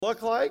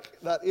look like.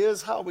 That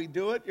is how we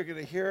do it. You're going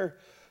to hear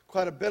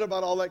quite a bit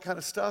about all that kind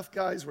of stuff.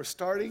 Guys, we're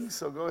starting,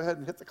 so go ahead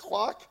and hit the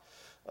clock.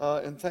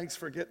 And thanks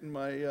for getting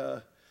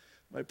my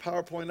my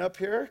PowerPoint up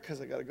here,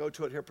 because I got to go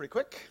to it here pretty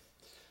quick.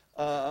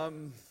 Do I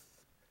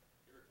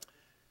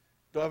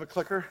have a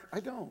clicker?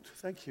 I don't.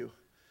 Thank you.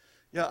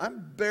 Yeah,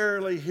 I'm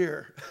barely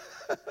here.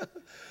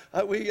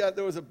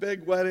 There was a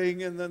big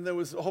wedding, and then there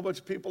was a whole bunch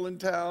of people in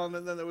town,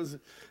 and then there was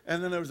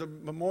a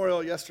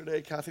memorial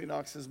yesterday, Kathy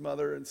Knox's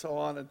mother, and so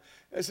on. And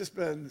it's just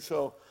been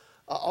so.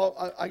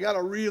 I got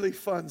a really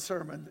fun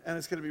sermon, and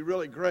it's going to be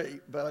really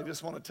great. But I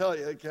just want to tell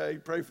you, okay,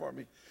 pray for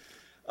me.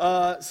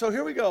 So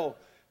here we go.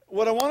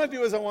 What I want to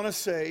do is I want to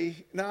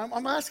say, now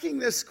I'm asking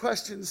this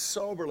question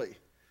soberly.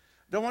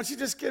 Don't want you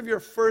to just give your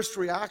first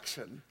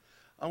reaction.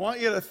 I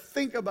want you to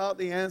think about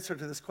the answer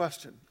to this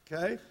question,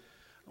 okay?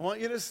 I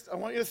want you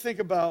to think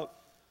about,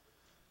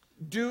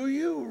 do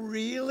you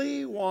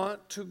really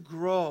want to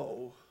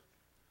grow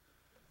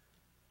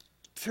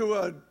to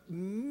a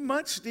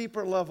much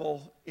deeper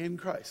level in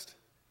Christ?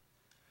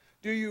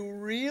 Do you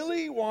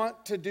really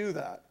want to do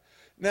that?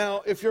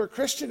 Now, if you're a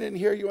Christian in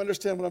here, you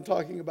understand what I'm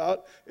talking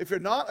about. If you're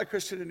not a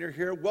Christian and you're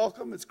here,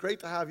 welcome. It's great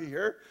to have you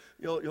here.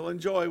 You'll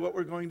enjoy what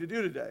we're going to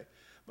do today.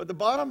 But the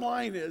bottom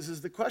line is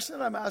the question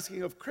that I'm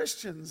asking of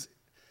Christians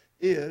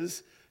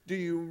is, do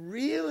you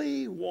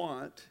really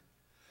want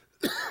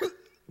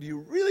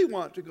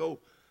to go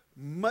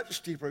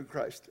much deeper in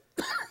Christ?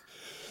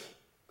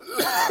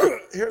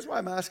 Here's why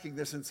I'm asking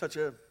this in such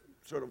a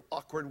sort of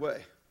awkward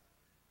way.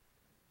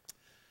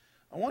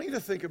 I want you to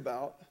think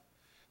about,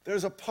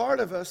 there's a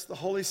part of us, the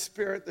Holy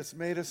Spirit, that's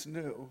made us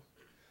new,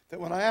 that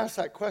when I ask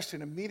that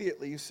question,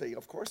 immediately you say,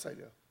 of course I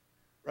do,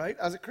 right?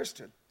 As a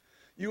Christian.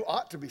 You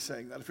ought to be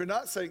saying that. If you're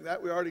not saying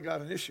that, we already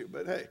got an issue,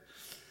 but hey.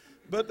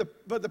 But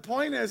the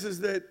point is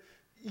that,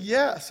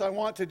 yes, I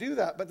want to do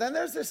that. But then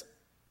there's this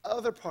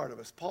other part of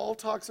us. Paul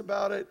talks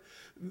about it.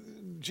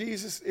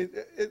 Jesus,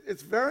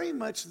 it's very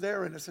much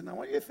there in us. And I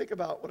want you to think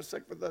about what a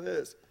segment that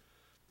is.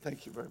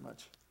 Thank you very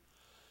much.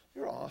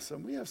 You're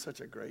awesome. We have such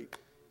a great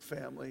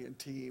family and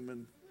team,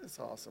 and it's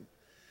awesome.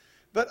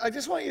 But I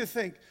just want you to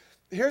think,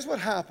 here's what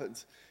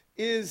happens,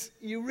 is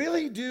you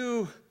really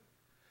do,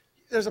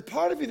 there's a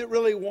part of you that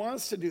really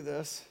wants to do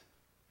this,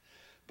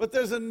 but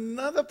there's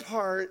another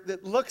part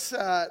that looks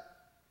at,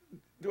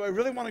 do I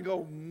really want to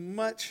go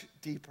much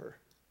deeper?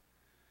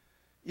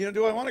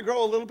 Do I want to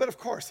grow a little bit? Of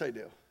course I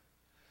do.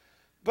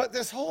 But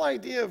this whole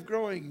idea of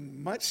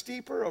growing much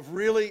deeper, of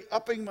really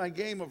upping my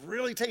game, of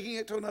really taking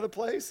it to another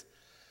place,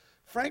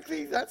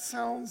 frankly, that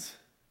sounds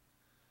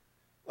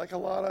like a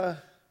lot of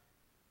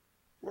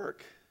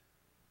work,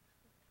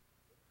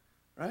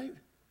 right?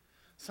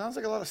 Sounds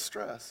like a lot of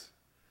stress.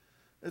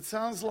 It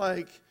sounds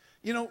like,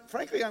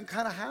 frankly, I'm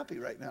kind of happy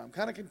right now. I'm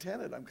kind of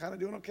contented. I'm kind of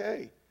doing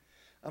okay.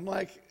 I'm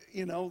like,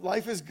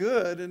 life is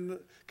good, and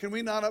can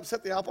we not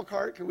upset the apple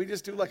cart? Can we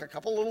just do like a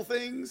couple little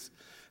things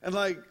and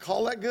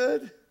call that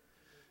good?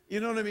 You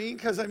know what I mean?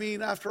 Because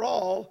after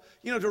all,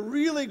 to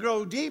really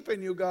grow deep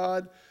in you,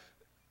 God,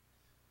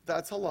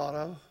 that's a lot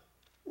of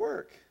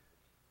work.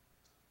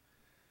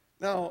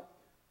 Now,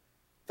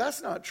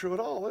 that's not true at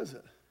all, is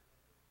it?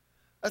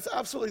 That's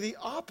absolutely the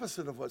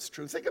opposite of what's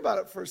true. Think about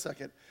it for a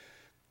second.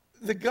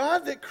 The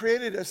God that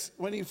created us,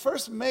 when he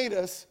first made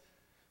us,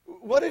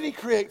 what did he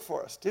create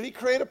for us? Did he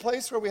create a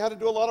place where we had to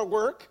do a lot of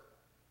work?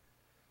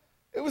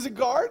 It was a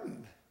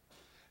garden.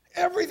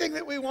 Everything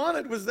that we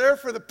wanted was there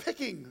for the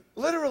picking,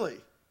 literally.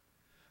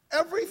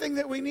 Everything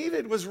that we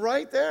needed was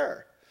right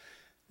there.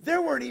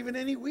 There weren't even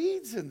any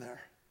weeds in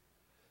there.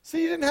 So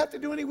you didn't have to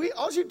do any weeds.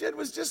 All you did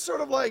was just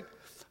sort of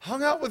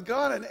hung out with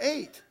God and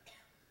ate.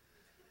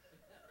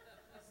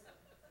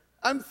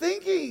 I'm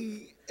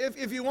thinking,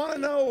 if you want to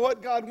know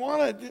what God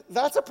wanted,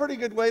 that's a pretty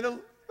good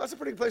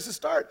place to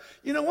start.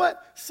 You know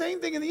what? Same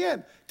thing in the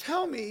end.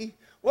 Tell me,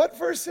 what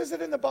verse is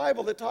it in the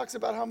Bible that talks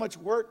about how much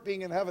work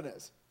being in heaven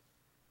is?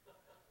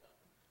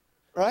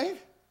 Right?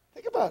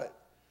 Think about it.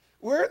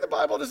 Where in the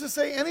Bible does it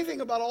say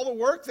anything about all the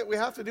work that we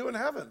have to do in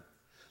heaven?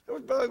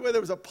 By the way,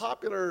 there was a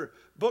popular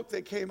book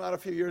that came out a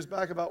few years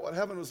back about what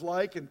heaven was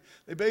like, and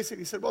they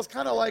basically said, well, it's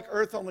kind of like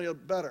earth, only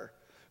better.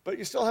 But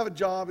you still have a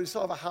job, and you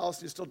still have a house,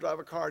 and you still drive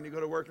a car, and you go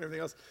to work and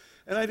everything else.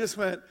 And I just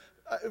went,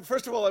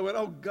 first of all, I went,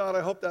 oh, God,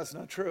 I hope that's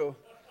not true.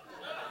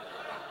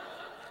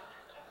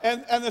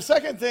 and the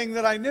second thing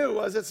that I knew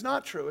was it's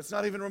not true. It's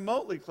not even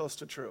remotely close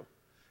to true.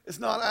 It's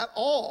not at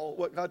all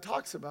what God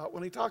talks about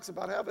when he talks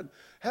about heaven.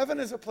 Heaven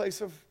is a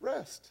place of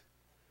rest,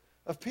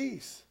 of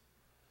peace.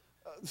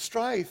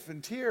 Strife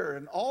and tear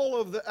and all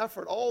of the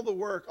effort, all the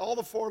work, all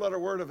the four-letter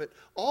word of it,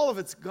 all of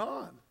it's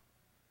gone.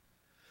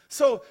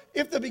 So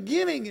if the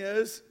beginning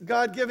is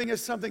God giving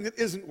us something that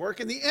isn't work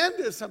and the end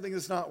is something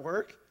that's not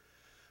work,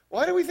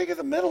 why do we think of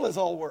the middle as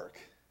all work?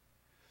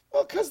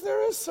 Well, because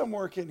there is some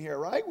work in here,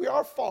 right? We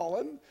are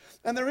fallen,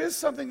 and there is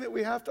something that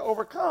we have to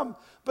overcome.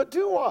 But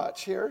do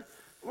watch here.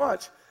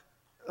 Watch.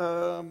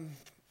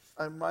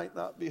 I might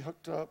not be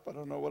hooked up. I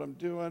don't know what I'm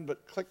doing,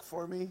 but click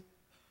for me.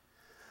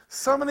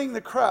 Summoning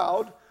the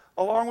crowd,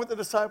 along with the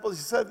disciples,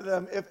 he said to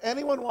them, if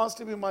anyone wants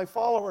to be my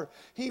follower,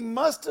 he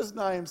must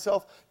deny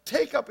himself,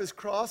 take up his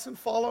cross, and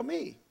follow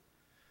me.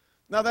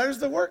 Now, there's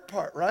the work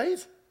part,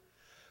 right?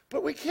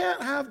 But we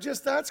can't have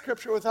just that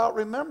scripture without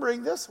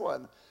remembering this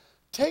one.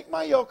 Take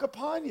my yoke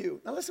upon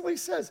you. Now, listen to what he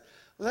says.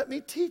 Let me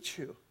teach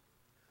you.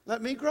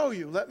 Let me grow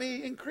you. Let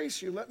me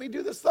increase you. Let me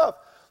do this stuff.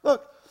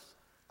 Look,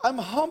 I'm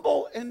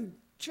humble and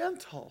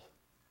gentle.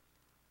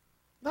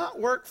 Not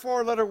work,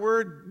 four-letter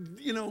word,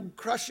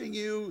 crushing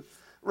you,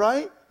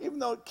 right? Even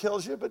though it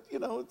kills you, but,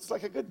 it's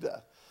like a good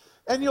death.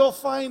 And you'll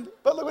find,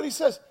 but look what he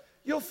says,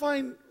 you'll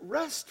find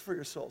rest for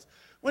your souls.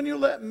 When you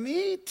let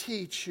me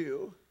teach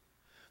you,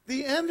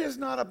 the end is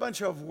not a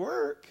bunch of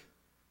work.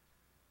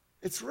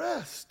 It's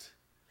rest.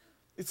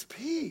 It's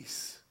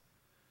peace.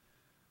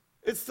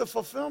 It's the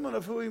fulfillment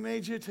of who he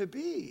made you to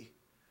be.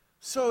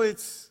 So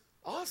it's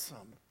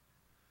awesome.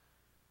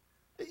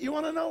 You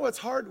want to know what's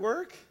hard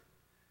work?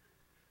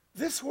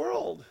 This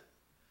world.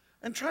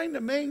 And trying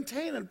to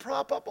maintain and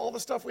prop up all the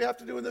stuff we have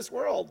to do in this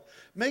world.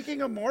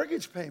 Making a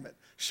mortgage payment.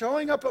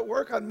 Showing up at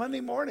work on Monday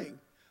morning.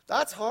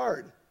 That's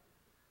hard.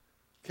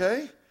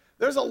 Okay?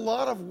 There's a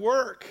lot of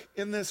work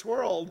in this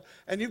world,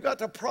 and you've got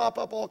to prop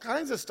up all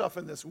kinds of stuff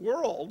in this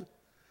world,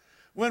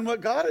 when what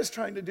God is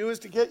trying to do is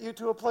to get you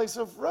to a place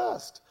of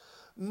rest.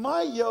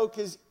 My yoke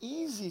is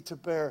easy to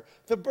bear.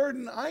 The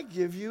burden I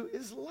give you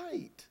is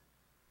light.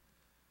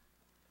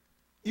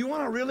 You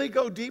want to really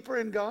go deeper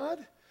in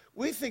God?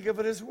 We think of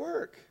it as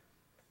work.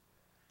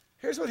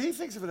 Here's what he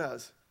thinks of it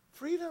as.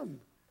 Freedom.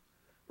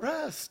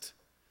 Rest.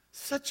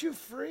 Set you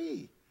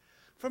free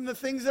from the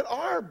things that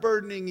are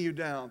burdening you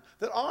down,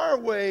 that are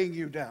weighing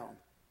you down.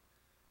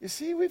 You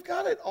see, we've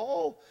got it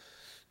all.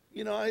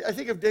 I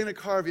think of Dana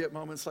Carvey at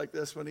moments like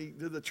this when he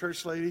did the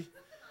church lady.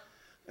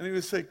 And he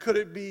would say, could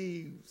it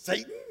be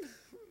Satan?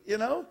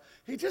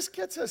 He just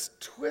gets us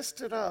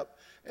twisted up.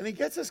 And he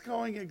gets us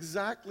going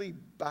exactly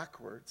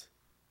backwards.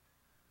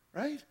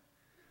 Right?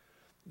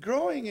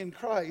 Growing in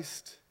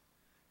Christ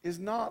is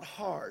not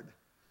hard.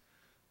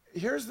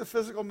 Here's the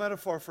physical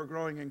metaphor for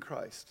growing in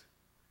Christ.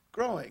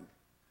 Growing.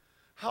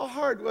 How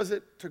hard was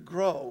it to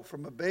grow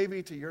from a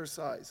baby to your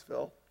size,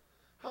 Phil?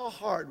 How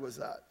hard was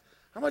that?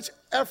 How much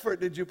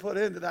effort did you put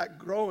into that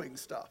growing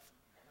stuff?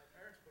 My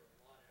parents put a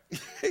lot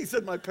of effort. He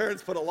said my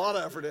parents put a lot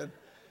of effort in.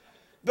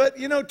 But,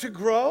 to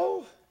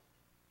grow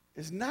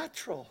is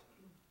natural.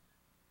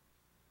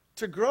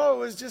 To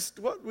grow is just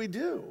what we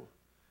do.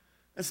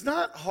 It's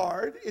not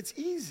hard, it's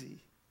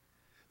easy.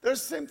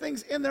 There's some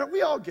things in there,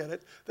 we all get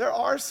it. There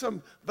are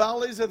some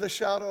valleys of the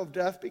shadow of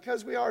death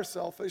because we are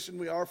selfish and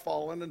we are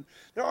fallen, and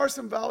there are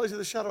some valleys of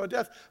the shadow of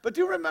death. But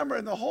do remember,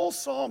 in the whole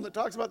psalm that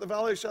talks about the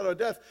valley of the shadow of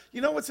death, you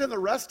know what's in the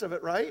rest of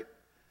it, right?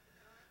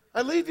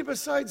 I lead you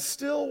beside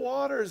still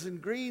waters and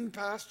green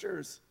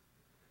pastures.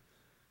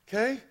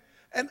 Okay?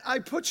 And I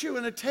put you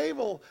in a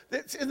table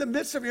that's in the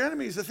midst of your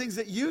enemies, the things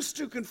that used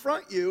to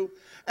confront you,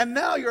 and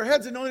now your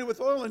head's anointed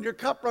with oil and your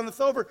cup runneth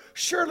over.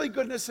 Surely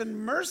goodness and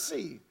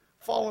mercy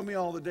follow me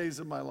all the days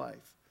of my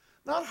life.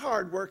 Not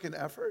hard work and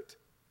effort.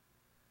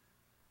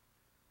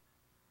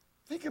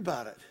 Think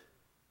about it.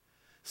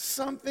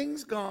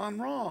 Something's gone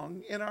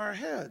wrong in our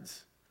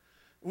heads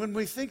when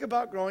we think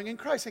about growing in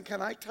Christ. And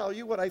can I tell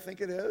you what I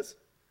think it is?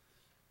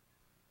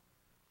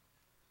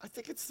 I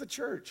think it's the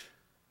church.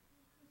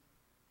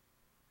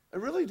 I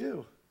really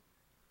do.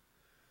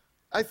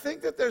 I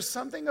think that there's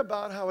something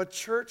about how a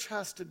church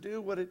has to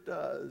do what it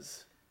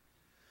does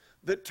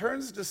that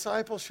turns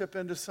discipleship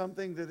into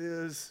something that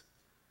is,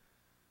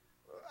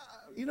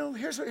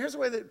 here's the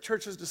way that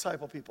churches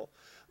disciple people.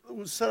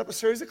 We'll set up a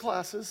series of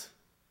classes,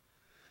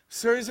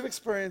 series of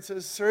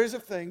experiences, series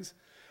of things,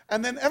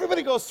 and then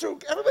everybody's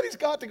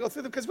got to go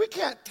through them because we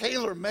can't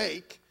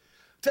tailor-make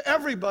to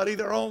everybody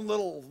their own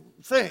little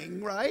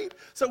thing, right?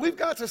 So we've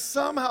got to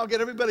somehow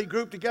get everybody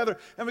grouped together,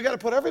 and we've got to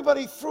put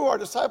everybody through our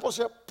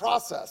discipleship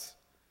process.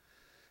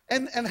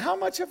 And how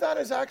much of that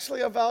is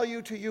actually of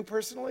value to you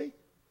personally?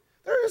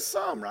 There is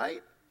some,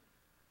 right?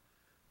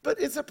 But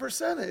it's a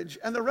percentage,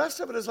 and the rest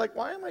of it is like,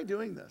 why am I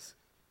doing this?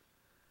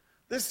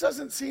 This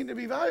doesn't seem to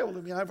be valuable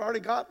to me. I've already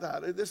got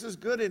that. This is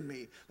good in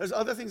me. There's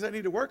other things I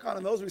need to work on,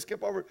 and those we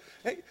skip over.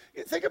 Hey,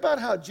 think about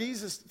how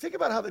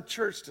the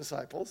church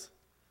disciples,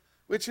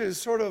 which is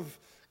sort of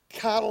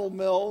cattle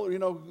mill,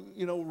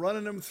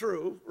 running them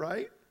through,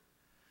 right?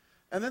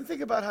 And then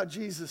think about how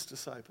Jesus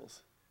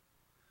disciples.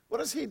 What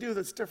does he do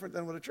that's different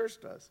than what a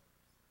church does?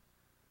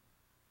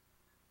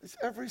 It's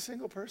every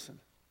single person,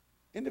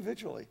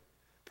 individually,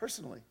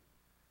 personally.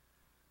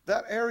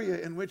 That area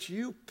in which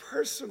you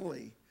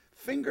personally,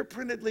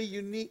 fingerprintedly,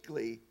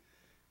 uniquely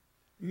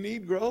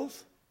need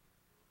growth,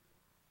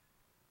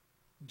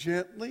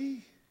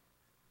 gently,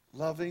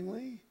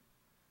 lovingly,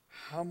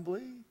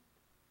 humbly,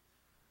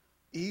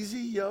 easy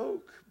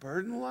yoke,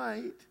 burden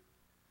light,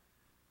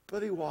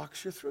 but he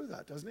walks you through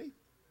that, doesn't he?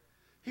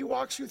 He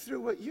walks you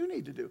through what you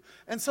need to do.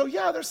 And so,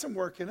 there's some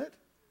work in it,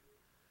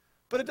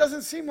 but it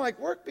doesn't seem like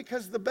work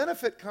because the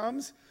benefit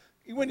comes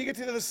when you get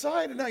to the other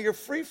side, and now you're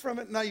free from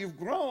it, now you've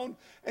grown,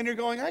 and you're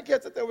going, I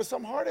get that there was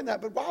some hard in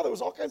that, but wow, there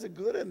was all kinds of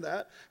good in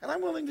that, and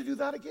I'm willing to do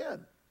that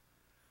again.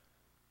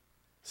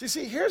 So you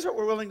see, here's what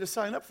we're willing to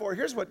sign up for.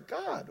 Here's what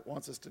God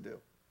wants us to do.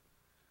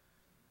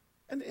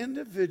 An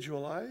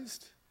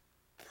individualized,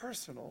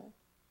 personal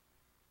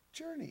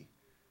journey.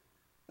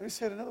 Let me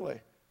say it another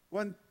way.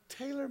 One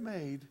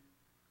tailor-made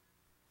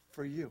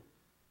for you.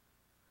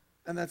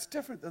 And that's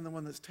different than the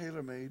one that's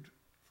tailor-made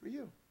for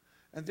you.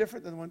 And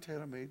different than the one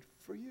tailor-made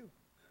for you.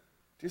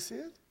 Do you see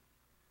it?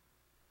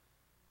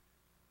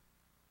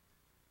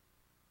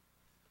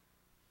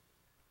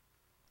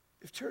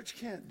 If church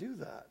can't do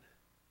that,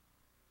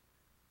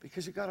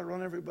 because you got to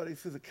run everybody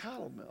through the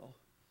cattle mill,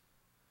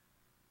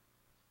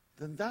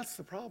 then that's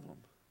the problem.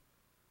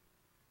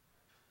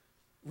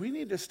 We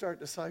need to start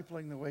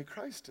discipling the way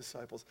Christ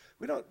disciples.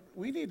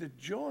 We need to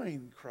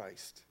join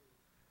Christ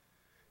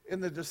in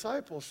the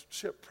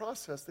discipleship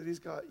process that he's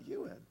got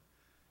you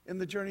in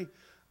the journey.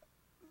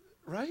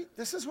 Right?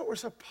 This is what we're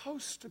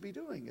supposed to be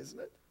doing, isn't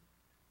it?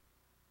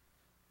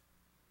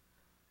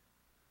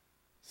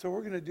 So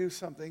we're going to do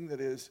something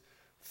that is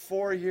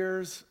 4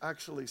 years,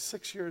 actually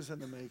 6 years in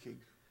the making.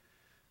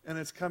 And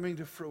it's coming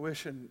to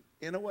fruition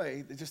in a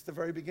way, just the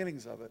very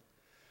beginnings of it.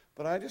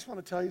 But I just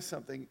want to tell you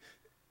something.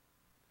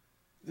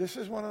 This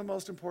is one of the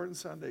most important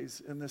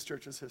Sundays in this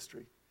church's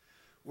history.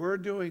 We're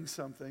doing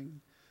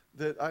something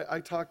that I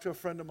talked to a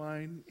friend of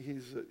mine.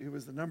 He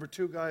was the number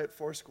 2 guy at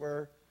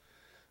Foursquare.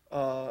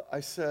 I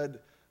said,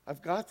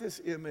 I've got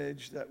this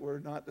image that we're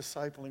not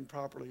discipling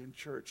properly in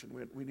church, and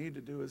what we need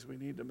to do is we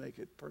need to make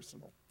it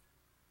personal.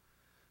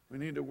 We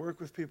need to work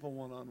with people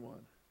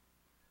one-on-one.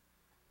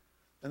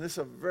 And this is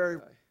a very...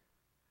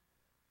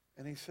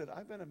 And he said,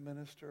 I've been a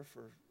minister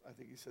for, I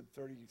think he said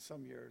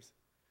 30-some years.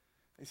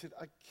 He said,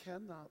 I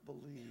cannot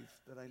believe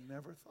that I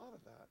never thought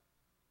of that.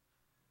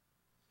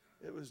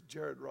 It was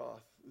Jared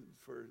Roth,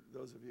 for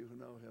those of you who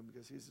know him,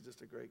 because he's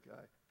just a great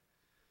guy.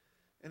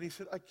 And he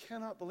said, I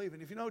cannot believe,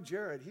 and if you know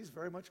Jared, he's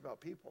very much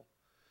about people.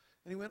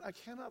 And he went, I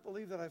cannot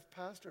believe that I've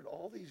pastored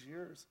all these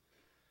years,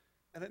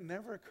 and it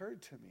never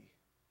occurred to me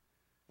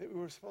that we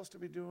were supposed to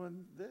be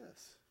doing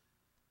this.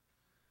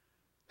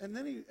 And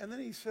then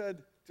he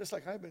said, just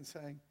like I've been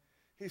saying,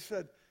 he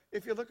said,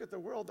 if you look at the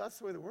world, that's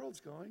the way the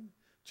world's going.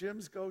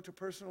 Gyms go to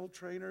personal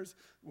trainers.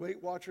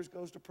 Weight Watchers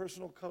goes to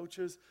personal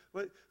coaches.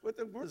 What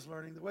the world is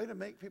learning, the way to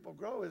make people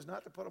grow is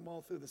not to put them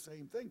all through the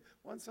same thing.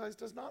 One size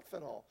does not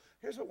fit all.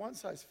 Here's what one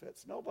size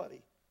fits.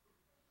 Nobody.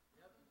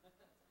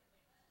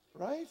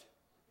 Right?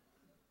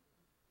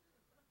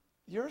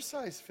 Your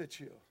size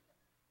fits you.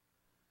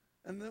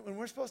 And then when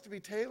we're supposed to be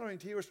tailoring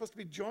to you, we're supposed to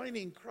be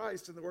joining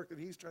Christ in the work that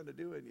he's trying to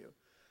do in you.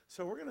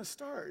 So we're going to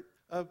start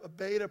a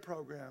beta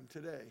program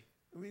today.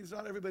 It means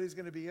not everybody's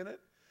going to be in it,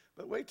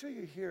 but wait till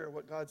you hear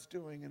what God's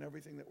doing and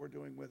everything that we're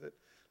doing with it.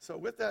 So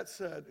with that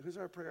said, who's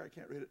our prayer? I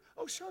can't read it.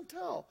 Oh,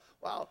 Chantel.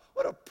 Wow,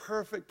 what a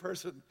perfect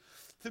person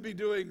to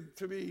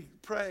be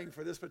praying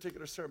for this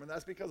particular sermon.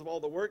 That's because of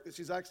all the work that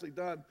she's actually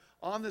done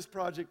on this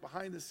project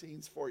behind the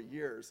scenes for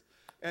years,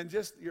 and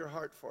just your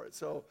heart for it.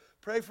 So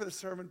pray for the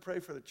sermon, pray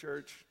for the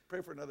church,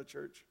 pray for another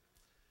church.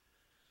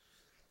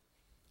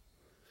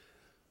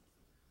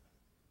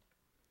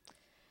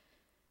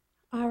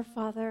 Our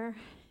Father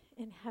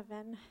in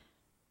heaven,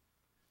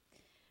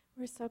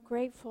 we're so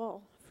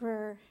grateful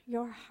for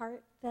your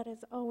heart that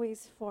is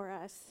always for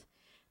us,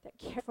 that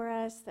cares for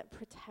us, that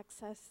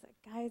protects us,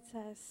 that guides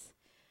us,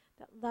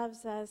 that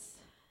loves us,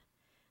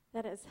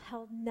 that has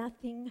held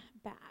nothing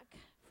back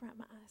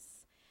from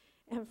us,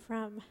 and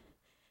from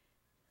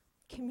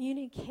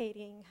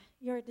communicating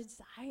your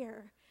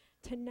desire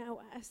to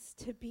know us,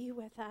 to be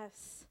with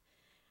us.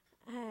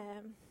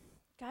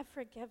 God,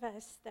 forgive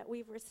us that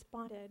we've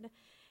responded,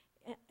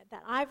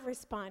 that I've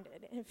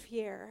responded in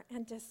fear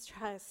and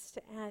distrust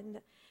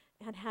and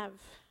have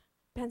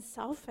been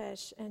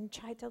selfish and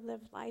tried to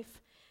live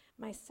life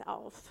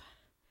myself.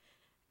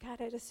 God,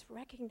 I just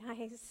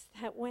recognize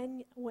that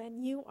when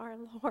you are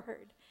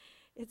Lord,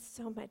 it's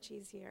so much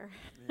easier.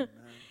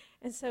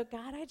 And so,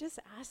 God, I just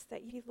ask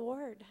that you be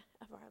Lord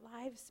of our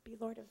lives, be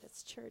Lord of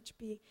this church,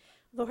 be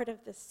Lord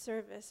of this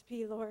service,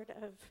 be Lord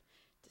of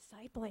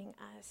discipling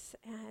us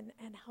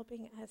and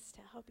helping us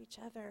to help each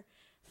other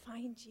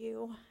find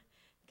you.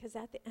 Because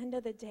at the end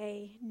of the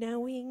day,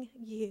 knowing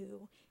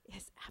you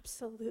is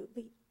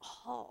absolutely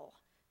all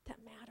that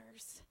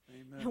matters.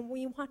 Amen. And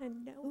we want to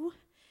know,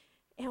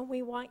 and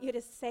we want you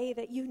to say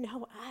that you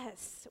know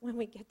us when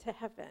we get to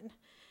heaven.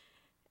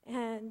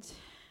 And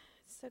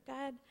so,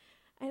 God,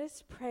 I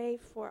just pray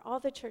for all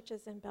the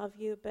churches in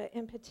Bellevue, but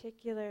in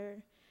particular,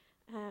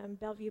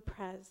 Bellevue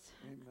Pres,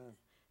 Amen.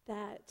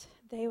 that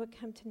they would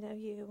come to know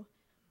you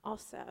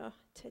also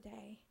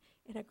today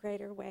in a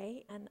greater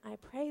way. And I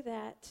pray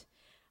that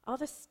all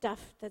the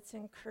stuff that's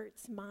in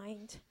Kurt's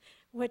mind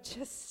would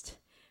just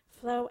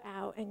flow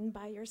out, and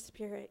by your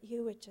Spirit,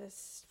 you would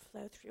just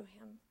flow through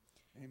him.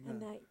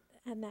 Amen.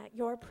 And that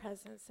your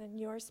presence and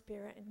your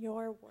Spirit and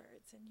your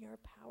words and your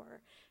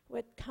power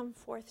would come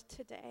forth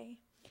today.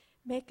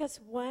 Make us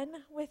one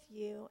with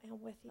you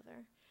and with the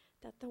other,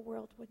 that the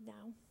world would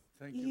know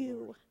Thank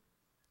you, Lord.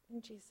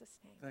 In Jesus'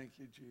 name. Thank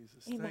you,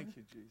 Jesus. Amen. Thank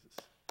you, Jesus.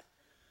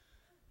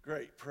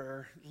 Great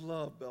prayer.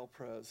 Love Bel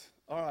Prez.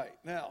 All right,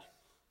 now,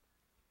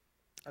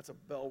 that's a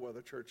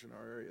bellwether church in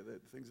our area. The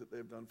things that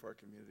they've done for our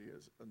community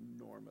is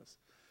enormous,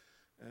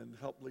 and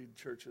help lead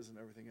churches and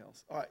everything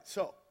else. All right,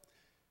 so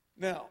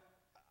now,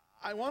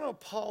 I want to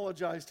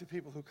apologize to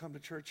people who come to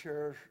church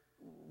here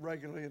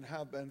regularly and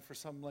have been for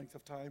some length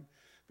of time,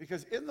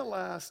 because in the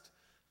last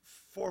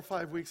 4 or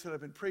 5 weeks that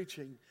I've been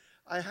preaching,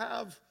 I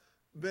have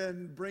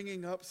been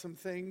bringing up some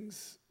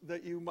things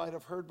that you might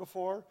have heard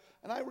before,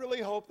 and I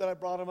really hope that I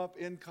brought them up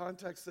in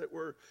contexts that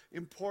were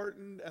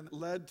important and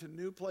led to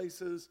new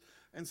places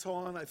and so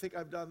on. I think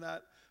I've done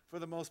that for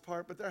the most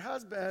part, but there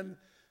has been,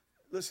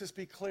 let's just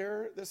be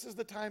clear, this is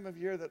the time of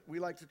year that we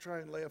like to try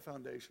and lay a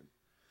foundation.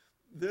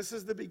 This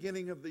is the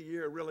beginning of the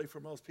year, really,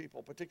 for most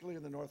people, particularly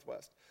in the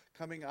Northwest.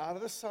 Coming out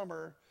of the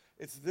summer,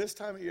 it's this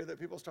time of year that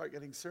people start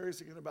getting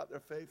serious again about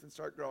their faith and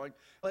start growing.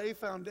 Lay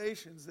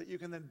foundations that you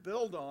can then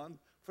build on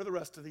for the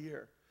rest of the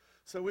year.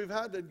 So we've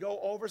had to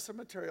go over some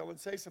material and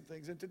say some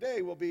things, and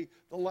today will be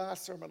the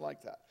last sermon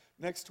like that.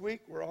 Next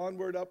week, we're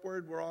onward,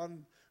 upward, we're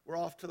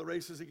off to the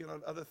races again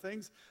on other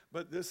things,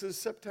 but this is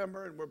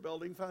September, and we're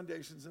building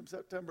foundations in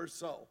September,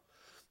 so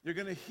you're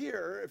going to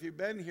hear, if you've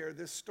been here,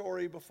 this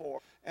story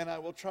before, and I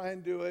will try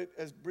and do it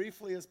as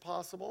briefly as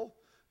possible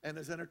and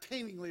as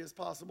entertainingly as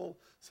possible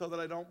so that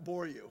I don't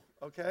bore you,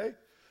 okay?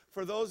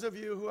 For those of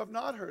you who have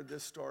not heard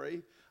this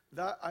story,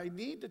 that I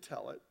need to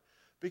tell it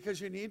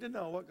because you need to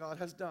know what God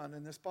has done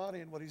in this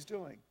body and what he's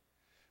doing.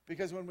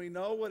 Because when we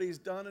know what he's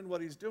done and what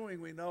he's doing,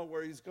 we know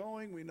where he's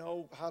going, we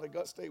know how to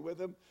stay with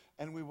him,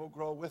 and we will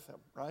grow with him,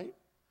 right?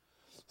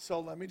 So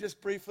let me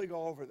just briefly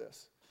go over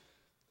this.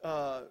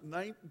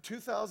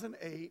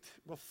 2008,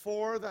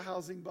 before the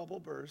housing bubble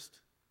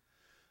burst,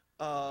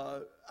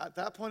 at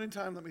that point in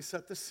time, let me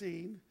set the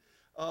scene.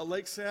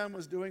 Lake Samm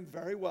was doing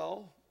very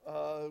well.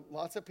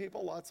 Lots of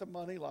people, lots of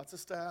money, lots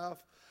of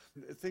staff.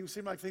 Things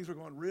seemed like things were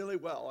going really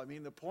well. I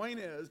mean, the point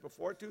is,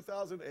 before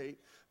 2008,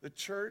 the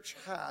church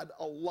had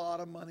a lot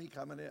of money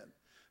coming in.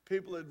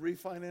 People had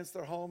refinanced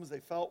their homes.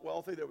 They felt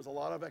wealthy. There was a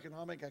lot of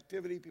economic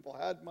activity. People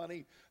had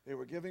money. They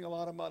were giving a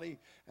lot of money.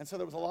 And so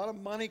there was a lot of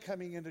money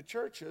coming into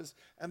churches.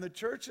 And the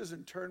churches,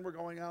 in turn, were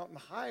going out and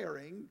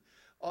hiring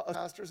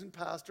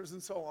pastors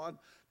and so on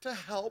to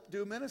help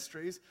do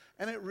ministries.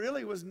 And it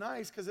really was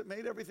nice because it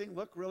made everything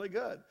look really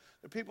good.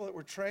 The people that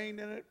were trained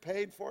in it,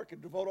 paid for it,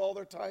 could devote all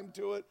their time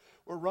to it,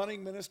 were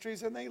running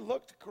ministries, and they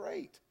looked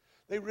great.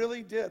 They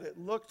really did. It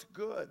looked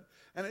good.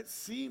 And it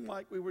seemed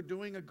like we were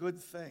doing a good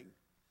thing.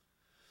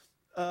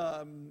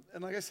 And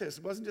like I said, it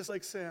wasn't just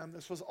Lake Samm.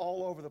 This was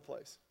all over the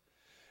place.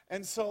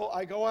 And so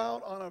I go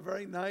out on a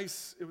very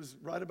nice, it was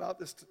right about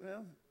this,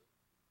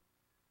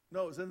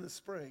 no, it was in the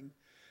spring.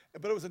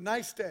 But it was a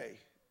nice day,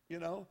 you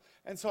know.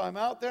 And so I'm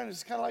out there, and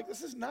it's kind of like,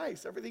 this is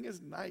nice. Everything is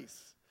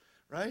nice,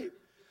 right?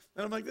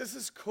 And I'm like, this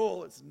is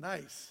cool. It's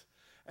nice.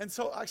 And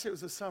so actually, it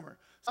was the summer.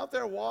 So out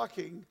there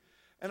walking,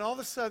 and all of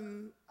a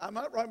sudden, I'm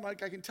out right,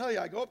 Mike, I can tell you,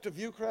 I go up to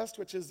Viewcrest,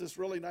 which is this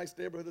really nice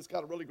neighborhood that's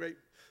got a really great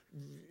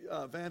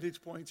vantage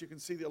points. You can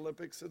see the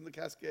Olympics and the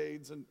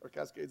Cascades, or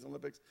Cascades and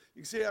Olympics.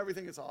 You can see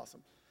everything. It's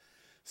awesome.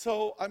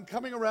 So I'm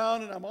coming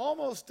around, and I'm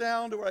almost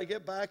down to where I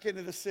get back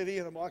into the city,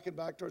 and I'm walking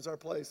back towards our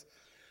place.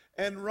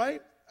 And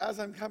right as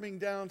I'm coming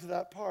down to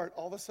that part,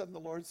 all of a sudden the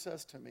Lord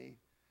says to me,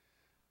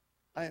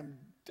 I am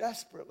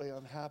desperately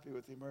unhappy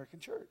with the American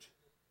church.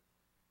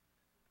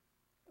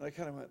 And I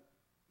kind of went,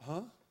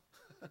 huh?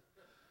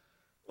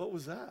 What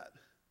was that?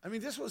 I mean,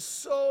 this was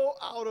so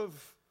out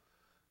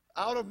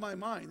of my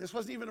mind. This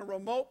wasn't even a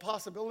remote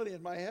possibility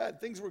in my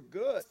head. Things were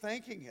good.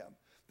 Thanking him.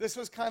 This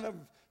was kind of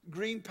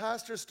green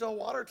pasture, still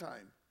water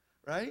time,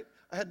 right?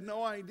 I had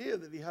no idea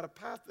that he had a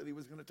path that he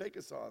was going to take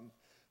us on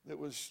that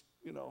was,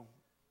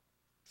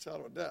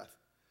 shadow of death.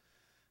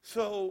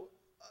 So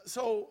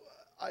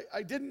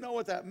I didn't know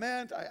what that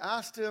meant. I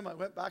asked him. I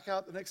went back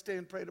out the next day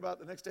and prayed about it,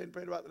 the next day and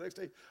prayed about it, the next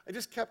day. I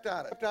just kept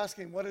at it. I kept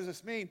asking, what does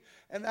this mean?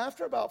 And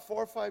after about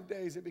 4 or 5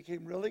 days, it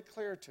became really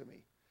clear to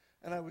me,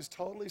 and I was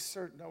totally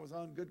certain I was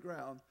on good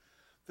ground,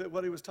 that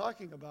what he was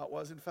talking about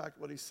was, in fact,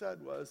 what he said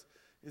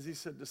he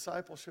said,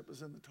 discipleship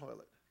is in the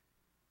toilet.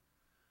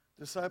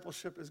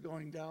 Discipleship is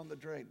going down the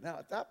drain. Now,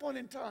 at that point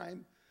in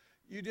time,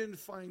 you didn't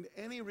find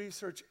any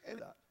research in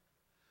that.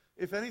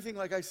 If anything,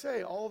 like I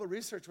say, all the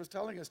research was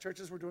telling us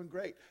churches were doing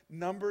great.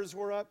 Numbers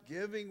were up,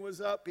 giving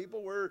was up,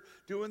 people were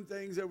doing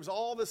things. There was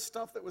all this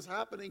stuff that was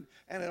happening,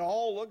 and it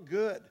all looked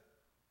good.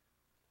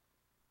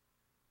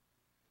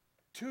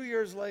 2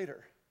 years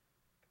later,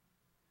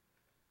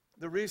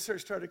 the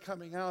research started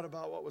coming out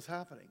about what was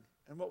happening,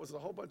 and what was a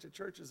whole bunch of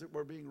churches that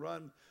were being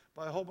run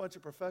by a whole bunch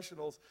of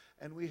professionals,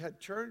 and we had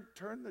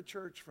turned the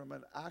church from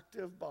an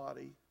active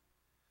body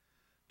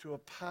to a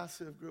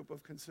passive group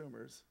of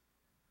consumers.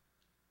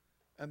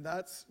 And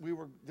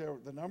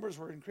the numbers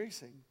were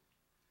increasing.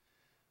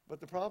 But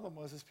the problem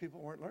was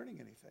people weren't learning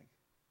anything.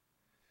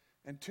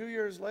 And 2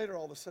 years later,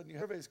 all of a sudden,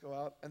 surveys go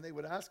out, and they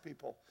would ask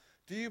people,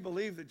 do you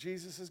believe that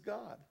Jesus is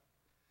God?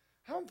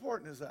 How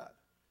important is that?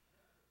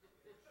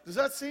 Does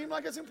that seem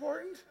like it's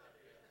important?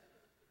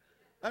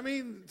 I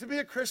mean, to be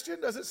a Christian,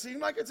 does it seem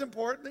like it's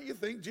important that you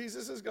think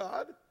Jesus is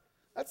God?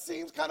 That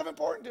seems kind of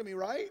important to me,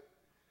 right?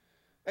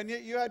 And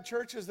yet you had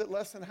churches that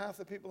less than half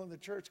the people in the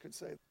church could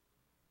say that.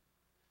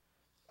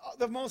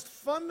 The most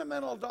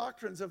fundamental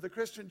doctrines of the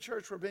Christian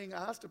church were being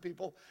asked of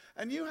people,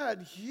 and you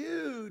had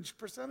huge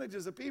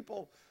percentages of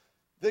people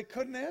that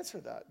couldn't answer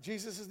that.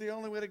 Jesus is the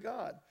only way to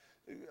God.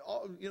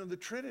 The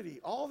Trinity,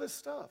 all this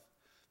stuff.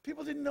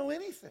 People didn't know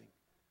anything.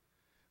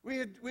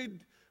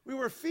 We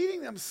were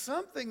feeding them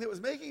something that was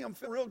making them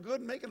feel real good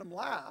and making them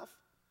laugh,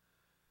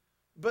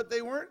 but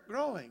they weren't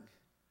growing.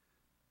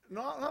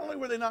 Not only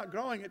were they not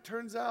growing, it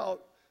turns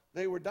out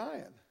they were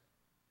dying.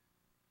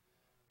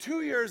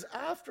 2 years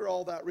after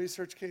all that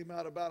research came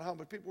out about how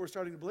much people were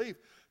starting to believe,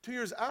 2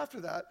 years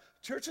after that,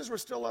 churches were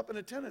still up in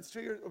attendance.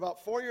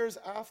 About 4 years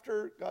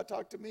after God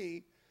talked to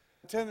me,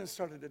 attendance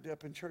started to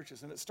dip in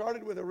churches. And it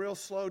started with a real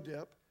slow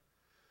dip.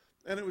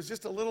 And it was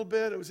just a little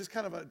bit. It was just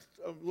kind of a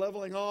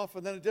leveling off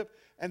and then a dip.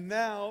 And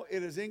now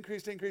it has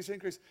increased.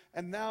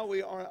 And now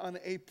we are on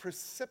a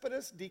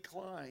precipitous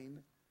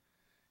decline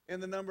in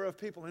the number of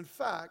people. In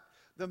fact,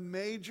 the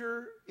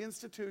major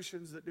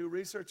institutions that do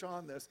research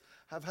on this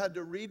have had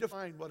to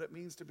redefine what it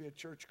means to be a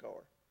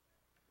churchgoer.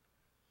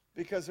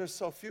 Because there's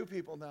so few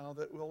people now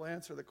that will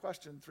answer the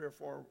question 3 or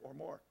 4 or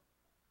more.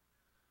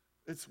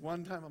 It's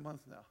one time a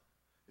month now.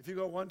 If you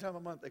go one time a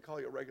month, they call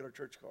you a regular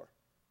churchgoer.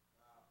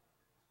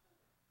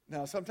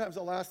 Now, sometimes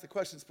they'll ask the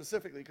question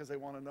specifically because they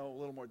want to know a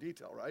little more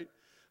detail, right?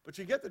 But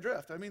you get the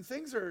drift. I mean,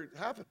 things are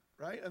happening,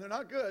 right? And they're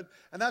not good.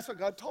 And that's what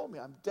God told me.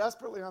 I'm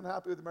desperately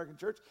unhappy with the American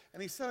church.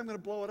 And he said, I'm going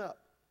to blow it up.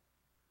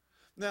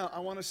 Now, I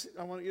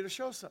want you to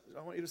show something.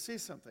 I want you to see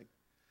something.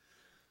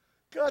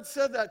 God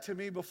said that to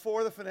me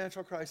before the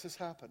financial crisis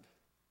happened.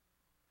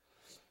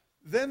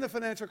 Then the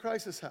financial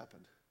crisis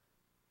happened.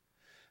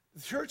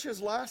 The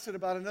churches lasted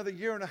about another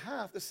year and a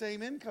half, the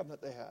same income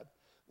that they had.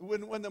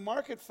 When the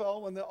market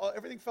fell, when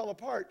everything fell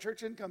apart,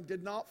 church income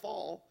did not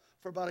fall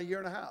for about a year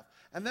and a half.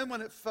 And then when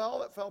it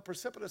fell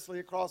precipitously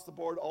across the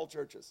board, all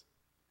churches.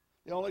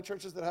 The only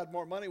churches that had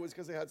more money was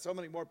because they had so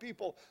many more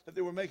people that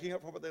they were making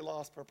up for what they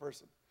lost per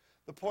person.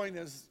 The point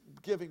is,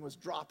 giving was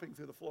dropping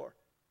through the floor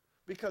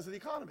because of the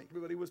economy.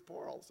 Everybody was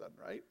poor all of a sudden,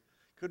 right?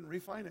 Couldn't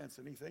refinance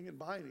anything and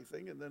buy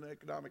anything, and then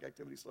economic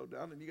activity slowed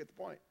down, and you get the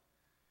point.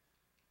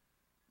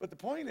 But the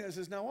point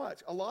is now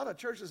watch. A lot of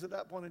churches at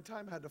that point in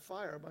time had to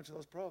fire a bunch of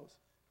those pros,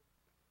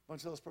 a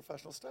bunch of those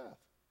professional staff.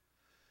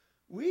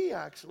 We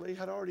actually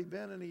had already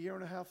been in a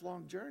 1.5-year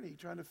long journey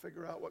trying to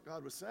figure out what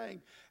God was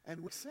saying.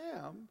 And with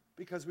Sam,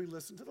 because we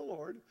listened to the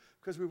Lord,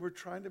 because we were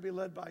trying to be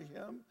led by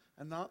him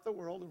and not the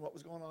world and what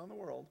was going on in the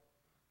world,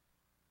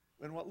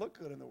 and what looked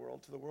good in the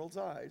world to the world's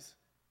eyes,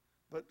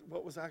 but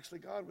what was actually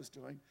God was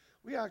doing,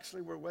 we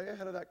actually were way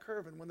ahead of that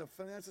curve. And when the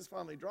finances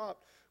finally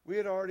dropped, we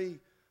had already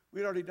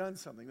done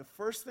something. The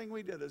first thing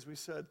we did is we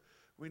said,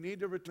 we need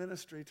to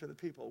ministry to the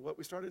people. What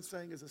we started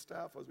saying as a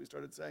staff was we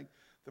started saying,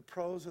 the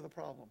pros are the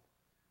problem.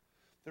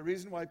 The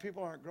reason why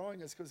people aren't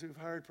growing is because we've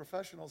hired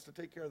professionals to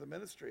take care of the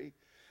ministry,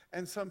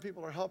 and some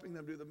people are helping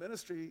them do the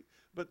ministry,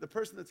 but the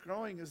person that's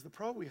growing is the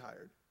pro we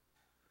hired.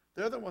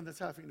 They're the one that's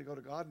having to go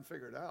to God and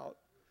figure it out.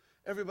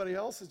 Everybody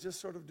else is just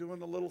sort of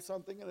doing a little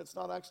something, and it's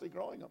not actually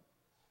growing them.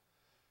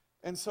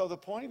 And so the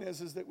point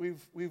is that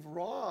we've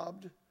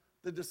robbed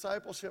the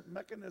discipleship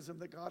mechanism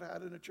that God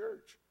had in a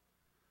church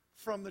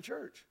from the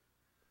church.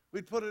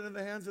 We'd put it in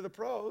the hands of the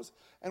pros,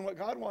 and what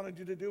God wanted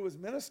you to do was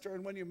minister,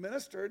 and when you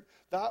ministered,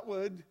 that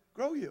would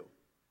grow you,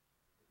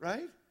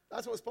 right?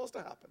 That's what was supposed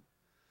to happen.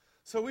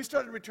 So we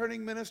started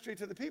returning ministry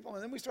to the people,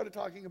 and then we started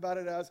talking about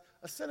it as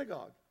a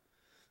synagogue.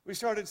 We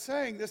started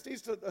saying this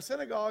needs to, a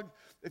synagogue,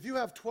 if you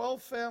have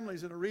 12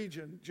 families in a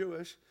region,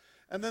 Jewish,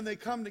 and then they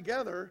come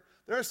together,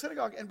 they're a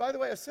synagogue. And by the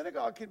way, a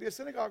synagogue can be a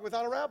synagogue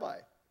without a rabbi.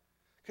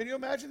 Can you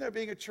imagine there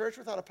being a church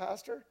without a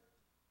pastor?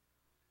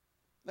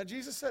 Now,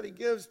 Jesus said he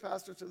gives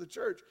pastors to the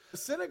church. The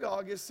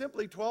synagogue is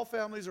simply 12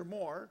 families or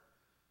more,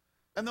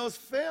 and those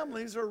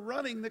families are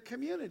running the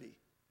community.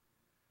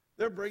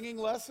 They're bringing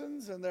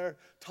lessons, and they're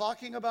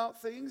talking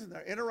about things, and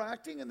they're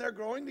interacting, and they're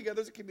growing together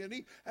as a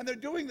community, and they're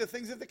doing the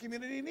things that the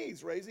community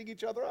needs, raising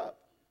each other up.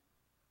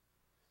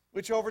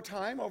 Which over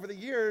time, over the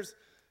years,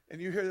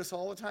 and you hear this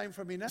all the time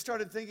from me now, I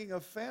started thinking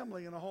of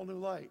family in a whole new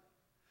light.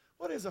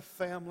 What is a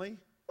family?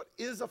 What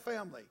is a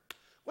family?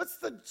 What's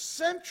the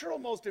central,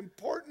 most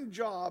important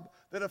job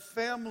that a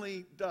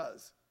family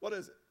does? What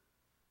is it?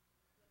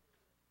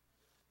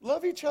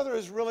 Love each other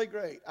is really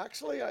great.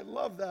 Actually, I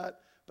love that.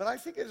 But I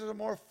think it is a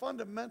more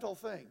fundamental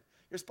thing.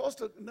 You're supposed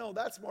to know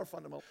that's more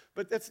fundamental.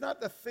 But that's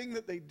not the thing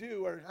that they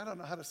do, or I don't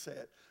know how to say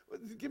it.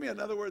 Give me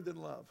another word than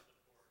love.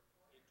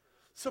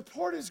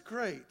 Support is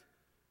great.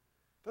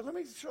 But let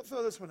me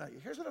throw this one at you.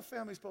 Here's what a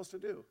family's supposed to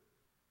do.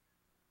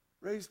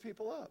 Raise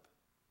people up.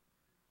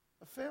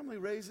 A family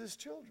raises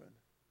children.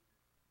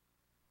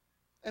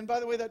 And by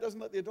the way, that doesn't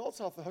let the adults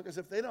off the hook, as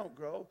if they don't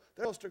grow,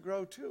 they're supposed to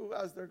grow too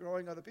as they're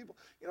growing other people.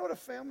 You know what a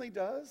family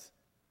does?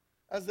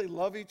 As they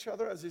love each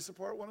other, as they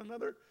support one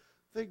another,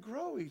 they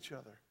grow each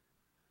other.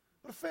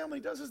 What a family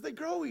does is they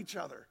grow each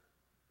other.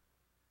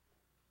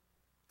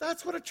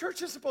 That's what a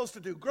church is supposed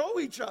to do, grow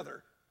each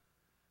other,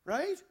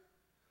 right?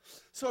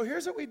 So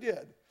here's what we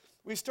did.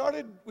 We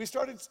started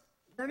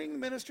turning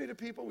ministry to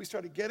people. We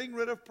started getting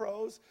rid of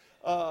pros.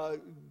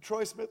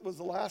 Troy Smith was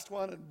the last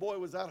one, and boy,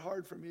 was that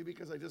hard for me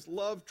because I just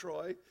love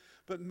Troy.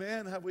 But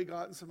man, have we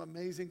gotten some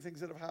amazing things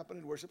that have happened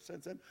in worship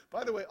since then.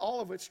 By the way,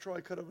 all of which Troy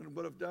could have and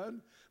would have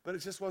done, but it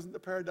just wasn't the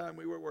paradigm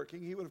we were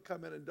working. He would have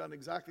come in and done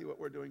exactly what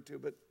we're doing too,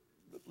 but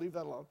leave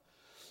that alone.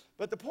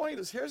 But the point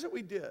is, here's what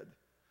we did.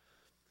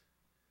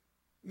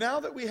 Now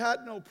that we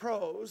had no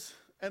pros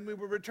and we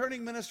were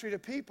returning ministry to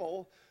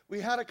people,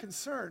 we had a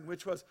concern,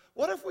 which was,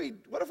 what if we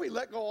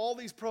let go of all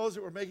these pros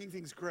that were making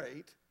things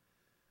great,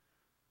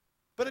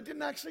 but it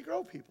didn't actually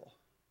grow people?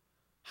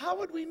 How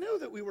would we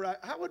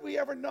how would we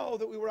ever know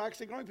that we were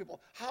actually growing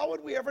people? How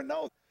would we ever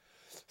know?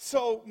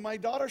 So my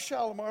daughter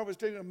Shalimar was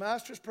doing a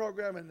master's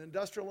program in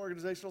industrial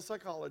organizational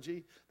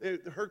psychology.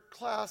 Her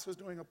class was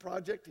doing a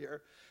project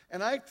here.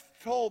 And I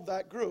told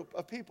that group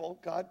of people,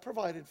 God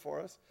provided for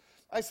us,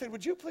 I said,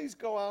 would you please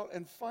go out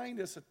and find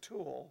us a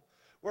tool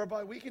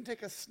whereby we can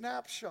take a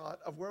snapshot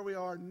of where we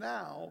are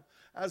now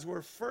as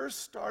we're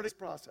first starting this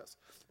process.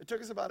 It took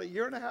us about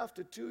 1.5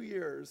 to 2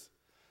 years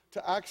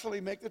to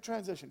actually make the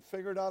transition,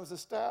 figure it out as a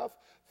staff,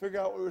 figure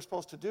out what we were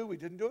supposed to do. We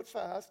didn't do it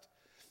fast.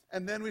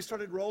 And then we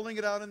started rolling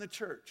it out in the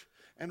church.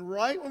 And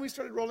right when we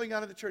started rolling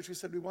out in the church, we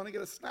said, we want to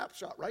get a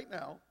snapshot right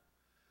now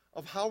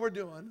of how we're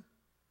doing.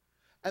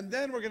 And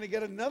then we're going to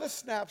get another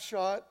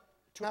snapshot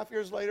 2.5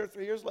 years later,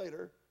 3 years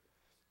later,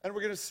 and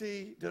we're going to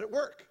see, did it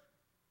work?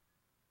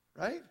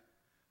 Right?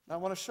 Now I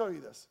want to show you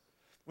this.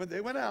 When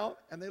they went out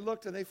and they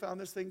looked and they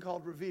found this thing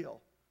called Reveal.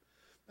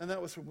 And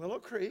that was from Willow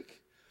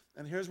Creek.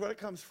 And here's where it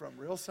comes from,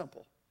 real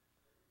simple.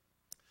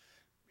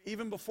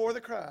 Even before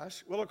the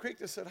crash, Willow Creek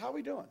just said, how are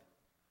we doing?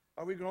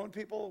 Are we growing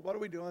people? What are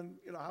we doing?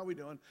 How are we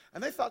doing?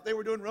 And they thought they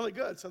were doing really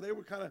good. So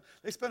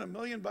they spent $1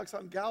 million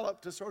on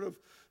Gallup to sort of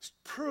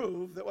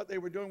prove that what they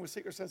were doing with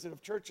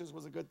seeker-sensitive churches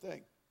was a good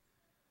thing.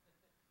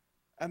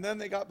 And then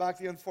they got back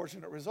the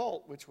unfortunate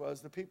result, which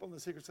was the people in the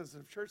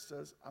seeker-sensitive church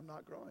says, I'm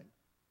not growing.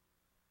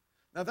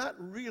 Now that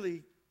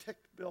really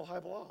ticked Bill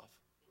Hybel off.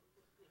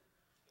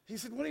 He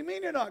said, what do you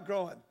mean you're not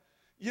growing?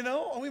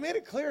 And we made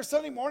it clear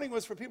Sunday morning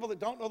was for people that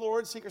don't know the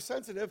Lord,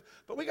 seeker-sensitive,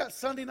 but we got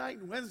Sunday night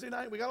and Wednesday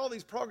night, we got all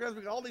these programs,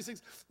 we got all these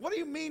things. What do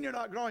you mean you're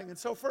not growing? And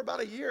so for about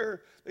a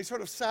year, they sort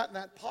of sat in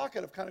that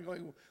pocket of kind of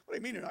going, what do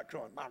you mean you're not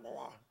growing? Blah, blah,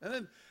 blah.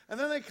 And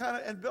then they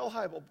and Bill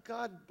Hybel,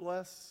 God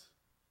bless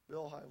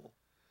Bill Hybel.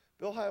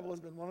 Bill Hybel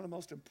has been one of the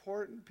most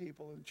important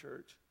people in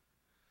church.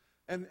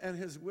 And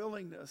his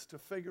willingness to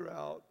figure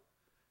out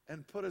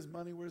and put his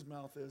money where his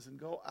mouth is and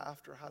go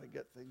after how to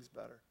get things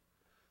better.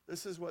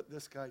 This is what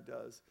this guy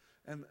does.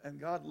 And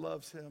God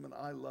loves him, and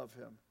I love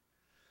him.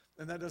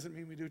 And that doesn't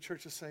mean we do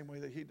church the same way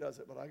that he does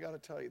it, but I got to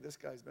tell you, this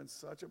guy's been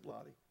such a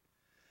bloody.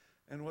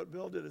 And what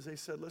Bill did is they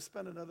said, let's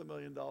spend another $1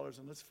 million,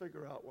 and let's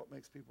figure out what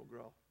makes people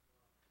grow.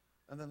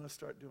 And then let's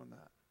start doing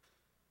that.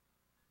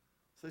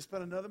 So they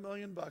spent another $1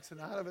 million, and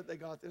out of it, they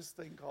got this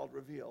thing called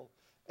Reveal.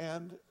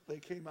 And they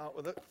came out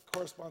with a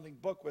corresponding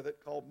book with it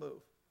called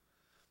Move.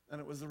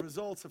 And it was the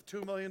results of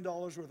 $2 million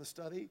worth of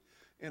study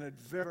in a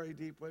very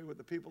deep way with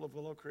the people of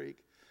Willow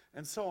Creek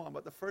and so on.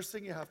 But the first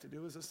thing you have to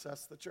do is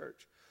assess the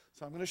church.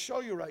 So I'm going to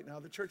show you right now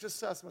the church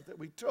assessment that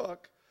we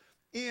took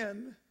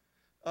in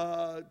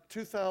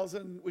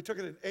 2000. We took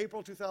it in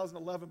April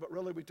 2011, but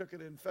really we took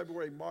it in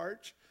February,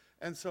 March.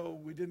 And so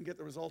we didn't get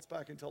the results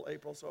back until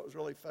April, so it was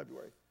really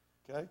February.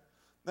 Okay?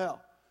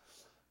 Now,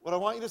 what I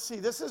want you to see,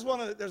 this is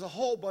there's a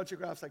whole bunch of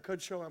graphs I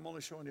could show. I'm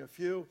only showing you a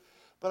few.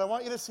 But I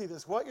want you to see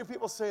this. What your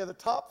people say are the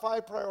top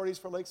 5 priorities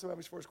for Lake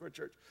Samm Foursquare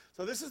Church.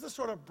 So this is the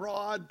sort of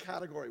broad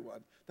category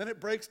one. Then it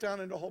breaks down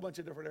into a whole bunch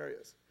of different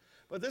areas.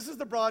 But this is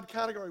the broad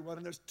category one,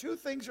 and there's 2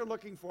 things you're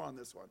looking for on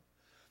this one.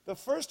 The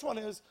first one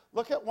is,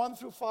 look at 1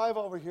 through 5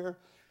 over here,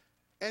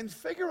 and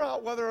figure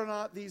out whether or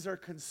not these are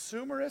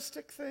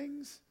consumeristic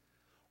things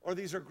or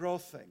these are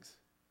growth things.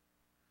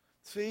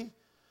 See?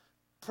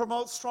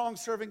 Promote strong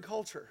serving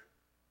culture.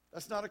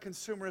 That's not a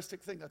consumeristic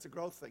thing. That's a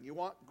growth thing. You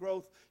want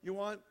growth. You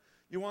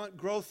want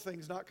growth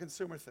things, not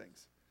consumer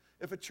things.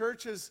 If a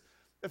church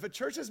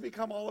has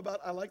become all about,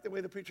 I like the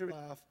way the preacher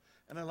laugh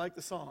and I like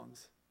the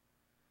songs,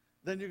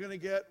 then you're going to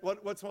get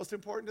what's most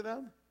important to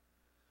them?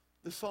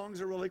 The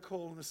songs are really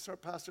cool and the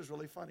pastor's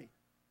really funny.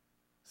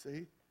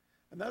 See?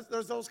 And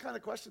there's those kind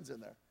of questions in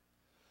there.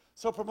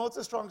 So promotes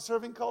a strong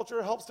serving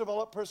culture, helps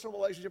develop personal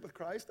relationship with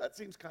Christ. That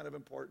seems kind of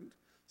important.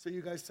 So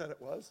you guys said it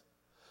was.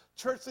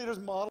 Church leaders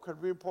model could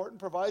be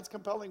important. Provides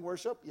compelling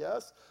worship,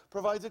 yes.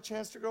 Provides a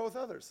chance to grow with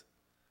others.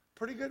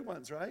 Pretty good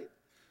ones, right?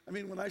 I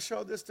mean, when I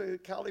showed this to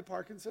Callie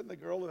Parkinson, the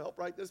girl who helped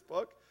write this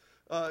book,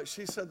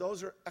 she said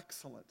those are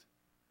excellent.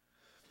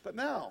 But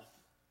now,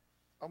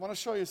 I want to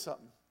show you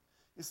something.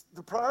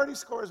 The priority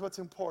score is what's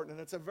important,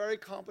 and it's a very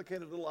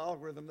complicated little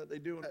algorithm that they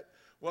do.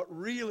 What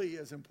really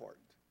is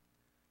important,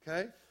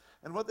 okay?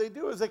 And what they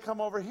do is they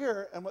come over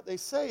here, and what they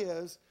say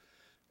is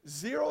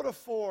 0 to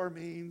 4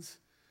 means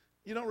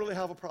you don't really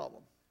have a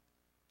problem.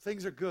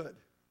 Things are good.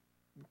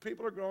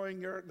 People are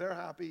growing. They're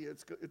happy.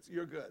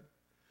 You're good.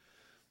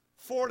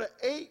 4 to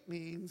 8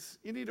 means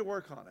you need to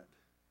work on it.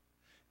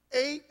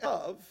 8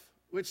 above,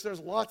 which there's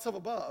lots of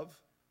above,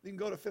 you can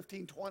go to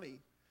 15, 20,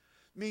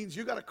 means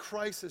you got a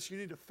crisis, you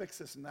need to fix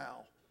this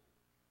now.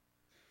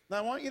 Now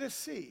I want you to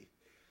see,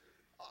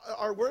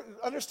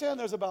 understand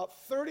there's about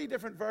 30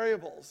 different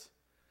variables,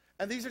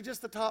 and these are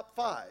just the top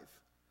 5.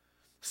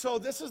 So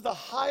this is the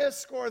highest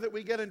score that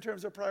we get in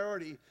terms of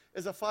priority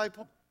is a 5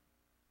 point.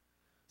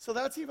 So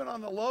that's even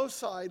on the low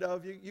side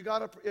of you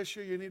got an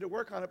issue, you need to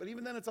work on it, but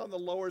even then it's on the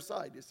lower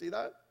side. You see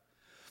that?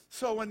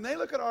 So when they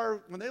look at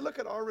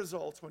our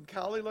results, when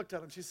Callie looked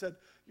at them, she said,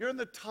 you're in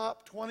the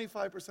top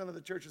 25% of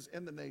the churches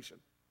in the nation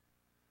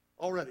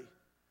already.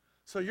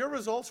 So your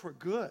results were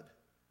good.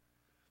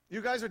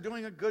 You guys are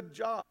doing a good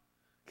job.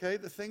 Okay,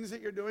 the things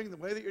that you're doing, the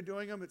way that you're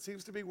doing them, it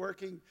seems to be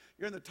working.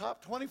 You're in the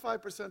top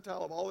 25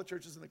 percentile of all the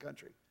churches in the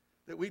country.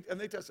 And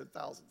they tested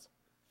thousands.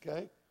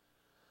 Okay?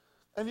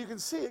 And you can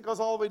see it goes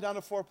all the way down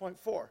to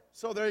 4.4.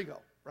 So there you go,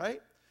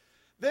 right?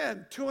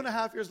 Then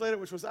 2.5 years later,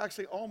 which was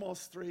actually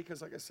almost 3,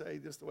 because like I say,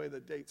 just the way the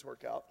dates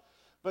work out.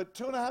 But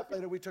 2.5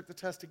 later, we took the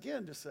test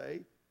again to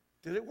say,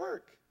 did it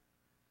work?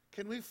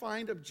 Can we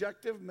find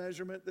objective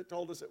measurement that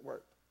told us it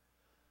worked?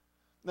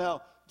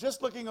 Now,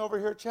 just looking over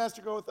here, chance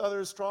to grow with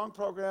others, strong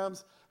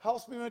programs,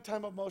 helps me in a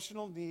time of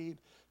emotional need,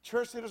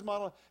 church leaders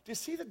model. Do you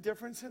see the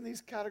difference in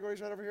these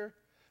categories right over here?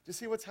 Do you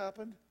see what's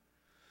happened?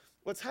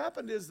 What's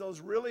happened is those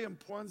really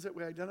important ones that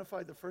we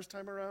identified the first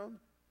time around,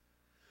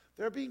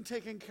 they're being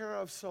taken care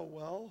of so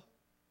well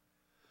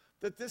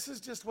that this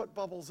is just what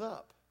bubbles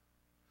up.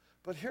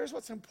 But here's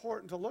what's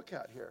important to look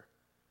at here.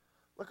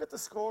 Look at the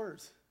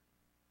scores.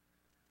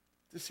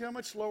 Do you see how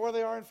much lower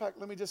they are? In fact,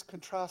 let me just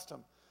contrast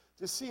them.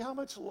 Do you see how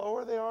much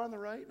lower they are on the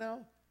right now?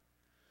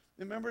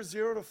 Remember,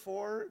 0 to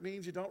 4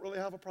 means you don't really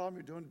have a problem.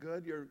 You're doing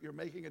good. You're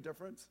making a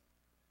difference.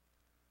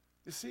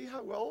 You see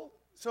how well?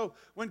 So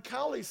when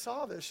Callie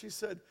saw this, she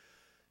said,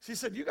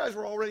 you guys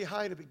were already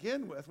high to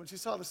begin with. When she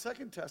saw the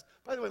second test,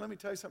 by the way, let me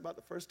tell you something about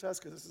the first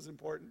test because this is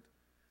important.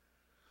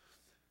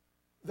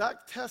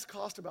 That test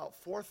cost about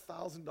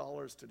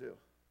 $4,000 to do.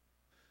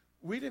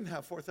 We didn't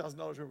have $4,000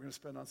 we were going to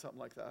spend on something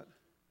like that.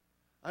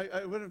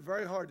 It would have been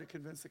very hard to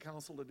convince the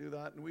council to do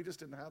that, and we just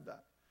didn't have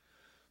that.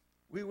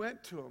 We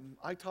went to them,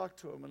 I talked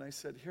to them, and I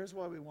said, here's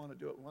why we want to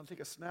do it. We want to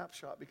take a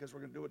snapshot because we're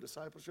going to do a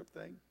discipleship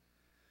thing.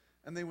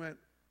 And they went,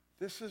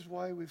 this is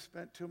why we've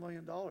spent $2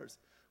 million.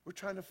 We're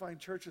trying to find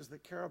churches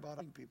that care about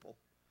people.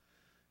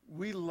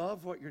 We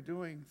love what you're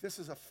doing. This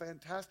is a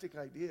fantastic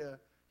idea.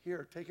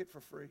 Here, take it for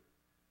free.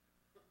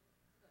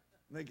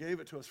 And they gave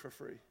it to us for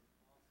free.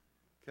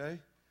 Okay?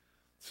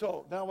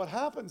 So now what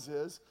happens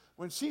is,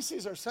 when she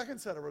sees our second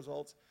set of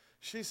results,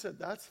 she said,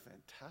 that's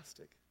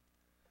fantastic.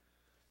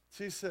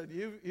 She said,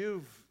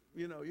 you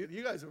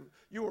guys,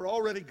 you were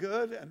already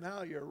good, and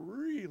now you're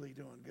really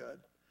doing good.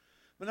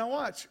 But now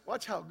watch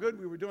how good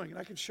we were doing. And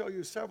I can show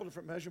you several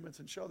different measurements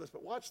and show this,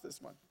 but watch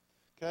this one,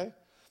 okay?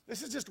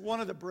 This is just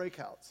one of the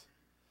breakouts.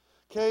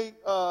 Okay,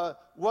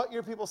 what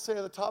your people say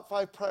are the top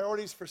 5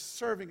 priorities for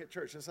serving at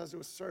church. This has to do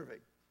with serving,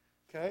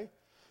 okay?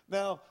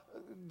 Now,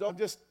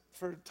 just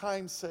for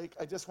time's sake,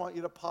 I just want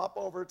you to pop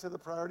over to the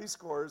priority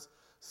scores,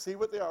 see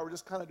what they are. We're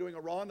just kind of doing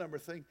a raw number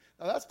thing.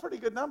 Now, that's pretty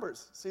good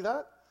numbers. See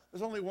that?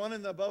 There's only one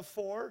in the above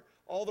 4.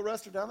 All the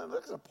rest are down there.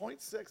 Look, it's a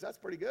 0.6. That's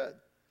pretty good,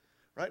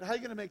 right? How are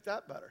you going to make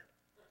that better?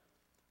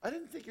 I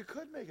didn't think you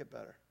could make it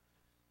better.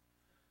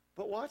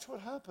 But watch what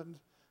happened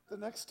the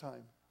next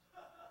time.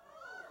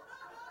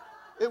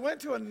 It went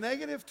to a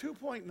negative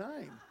 2.9.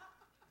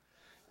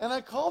 And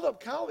I called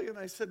up Callie and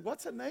I said,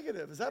 what's a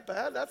negative? Is that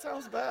bad? That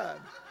sounds bad.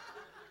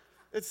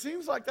 It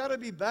seems like that would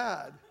be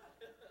bad.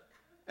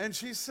 And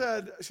she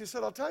said,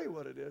 I'll tell you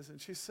what it is. And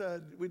she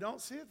said, we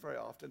don't see it very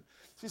often.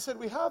 She said,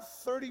 we have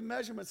 30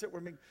 measurements that we're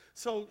making.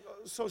 So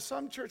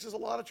some churches, a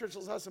lot of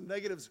churches have some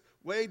negatives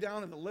way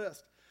down in the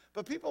list.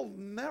 But people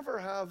never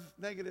have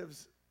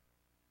negatives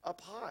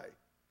up high.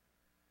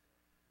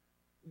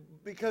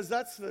 Because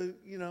that's the,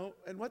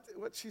 and what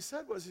she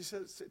said was,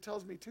 it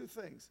tells me 2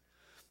 things.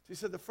 She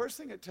said, the first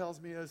thing it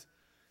tells me is,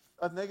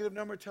 a negative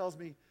number tells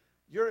me,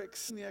 you're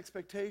exceeding the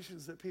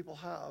expectations that people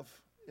have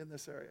in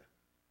this area.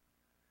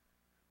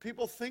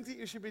 People think that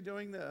you should be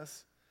doing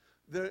this,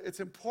 that it's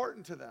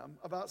important to them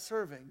about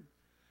serving,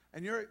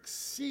 and you're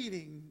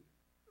exceeding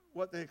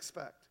what they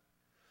expect.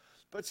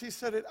 But she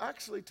said it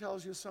actually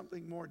tells you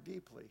something more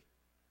deeply.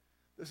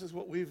 This is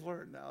what we've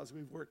learned now as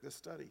we've worked this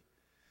study.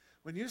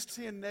 When you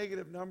see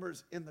negative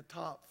numbers in the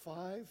top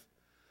 5,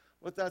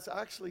 what that's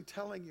actually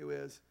telling you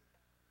is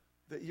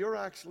that you're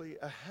actually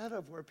ahead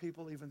of where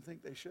people even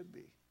think they should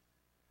be.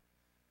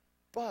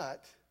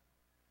 But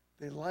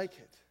they like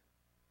it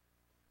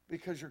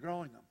because you're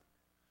growing them.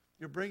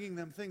 You're bringing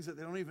them things that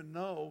they don't even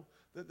know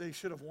that they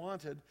should have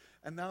wanted,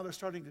 and now they're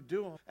starting to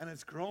do them, and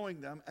it's growing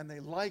them, and they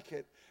like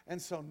it,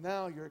 and so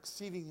now you're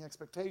exceeding the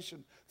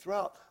expectation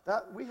throughout.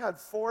 That we had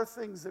 4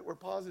 things that were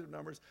positive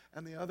numbers,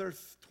 and the other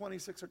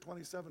 26 or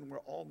 27 were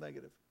all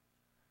negative.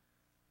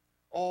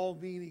 All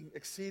meaning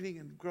exceeding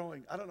and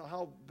growing. I don't know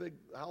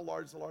how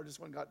large the largest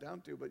one got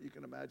down to, but you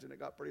can imagine it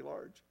got pretty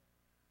large.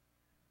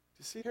 Do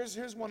You see,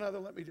 here's one other,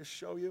 let me just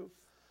show you.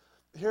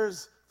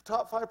 Here's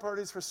top 5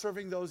 priorities for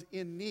serving those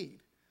in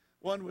need.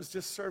 One was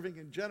just serving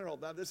in general.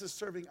 Now this is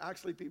serving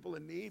actually people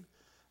in need.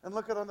 And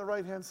look at on the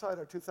right-hand side,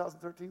 our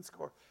 2013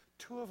 score.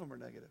 2 of them are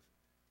negative.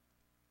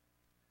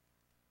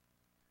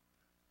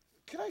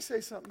 Can I say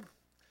something?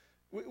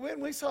 When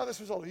we saw this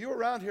result, if you were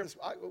around here,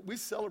 we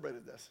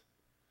celebrated this.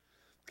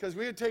 Because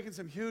we had taken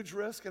some huge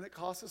risk, and it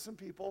cost us some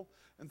people,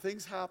 and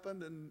things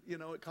happened, and,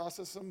 it cost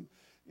us some,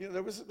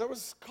 there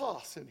was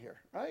costs in here,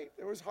 right?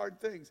 There was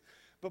hard things.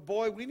 But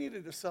boy, we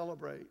needed to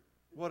celebrate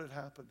what had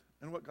happened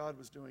and what God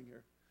was doing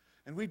here.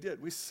 And we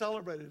did. We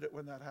celebrated it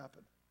when that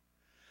happened.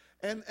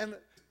 And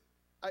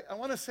I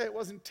want to say it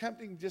wasn't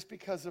tempting just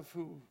because of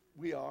who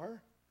we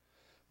are,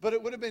 but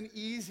it would have been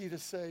easy to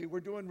say, we're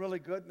doing really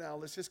good now,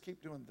 let's just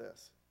keep doing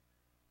this.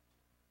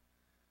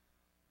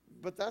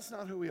 But that's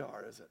not who we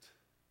are, is it?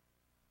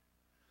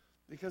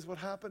 Because what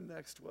happened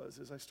next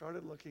is I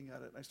started looking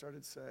at it and I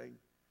started saying,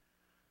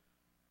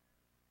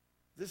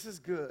 this is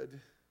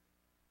good.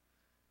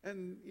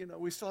 And,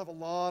 we still have a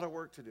lot of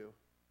work to do.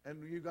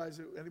 And you guys,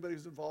 anybody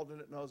who's involved in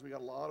it knows we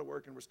got a lot of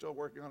work and we're still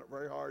working on it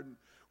very hard and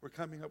we're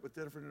coming up with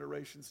different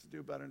iterations to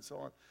do better and so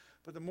on.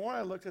 But the more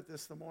I looked at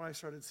this, the more I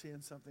started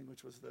seeing something,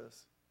 which was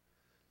this.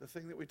 The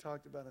thing that we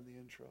talked about in the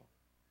intro.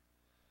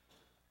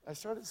 I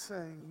started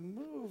saying,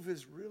 move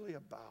is really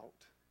about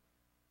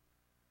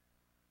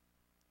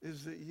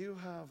is that you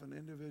have an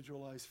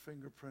individualized,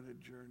 fingerprinted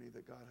journey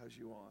that God has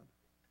you on.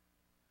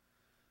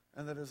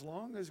 And that as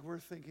long as we're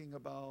thinking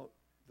about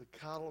the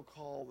cattle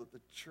call that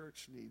the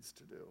church needs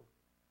to do,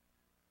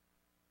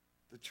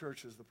 the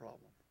church is the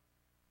problem.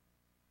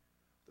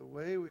 The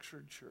way we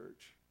treat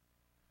church,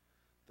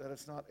 that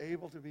it's not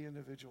able to be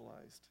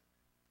individualized,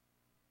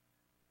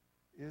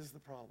 is the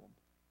problem.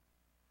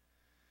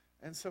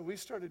 And so we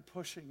started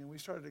pushing and we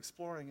started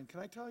exploring. And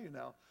can I tell you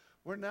now,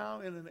 we're now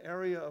in an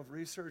area of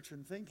research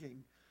and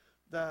thinking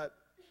that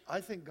I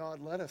think God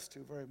led us to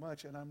very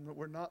much. And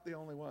we're not the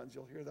only ones.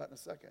 You'll hear that in a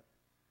second.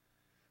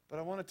 But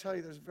I want to tell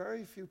you, there's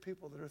very few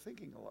people that are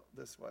thinking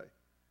this way.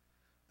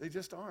 They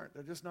just aren't.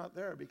 They're just not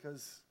there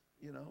because,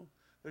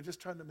 they're just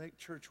trying to make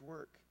church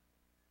work.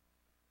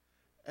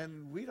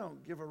 And we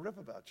don't give a rip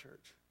about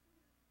church.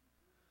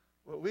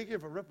 What we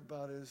give a rip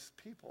about is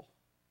people.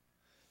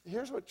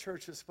 Here's what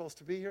church is supposed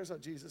to be. Here's how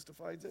Jesus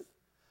defines it.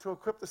 To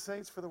equip the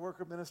saints for the work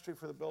of ministry,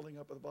 for the building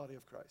up of the body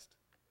of Christ.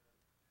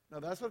 Now,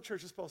 that's what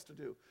church is supposed to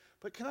do.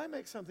 But can I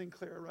make something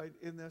clear right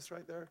in this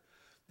right there?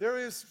 There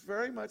is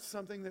very much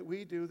something that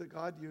we do that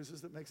God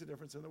uses that makes a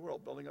difference in the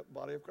world, building up the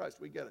body of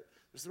Christ. We get it.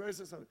 There's very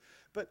something.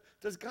 But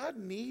does God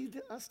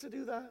need us to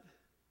do that?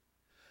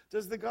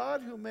 Does the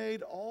God who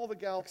made all the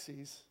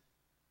galaxies,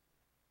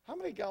 how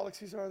many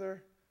galaxies are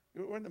there?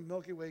 We're in the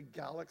Milky Way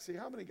galaxy.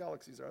 How many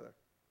galaxies are there?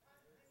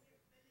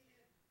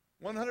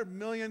 100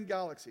 million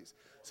galaxies.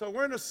 So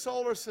we're in a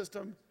solar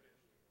system.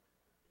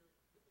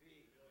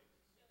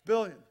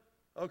 Billion.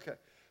 Okay.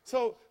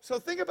 So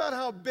think about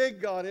how big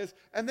God is,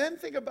 and then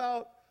think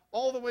about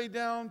all the way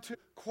down to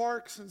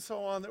quarks and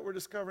so on that we're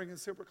discovering in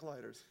super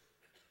colliders.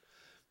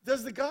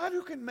 Does the God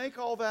who can make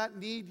all that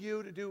need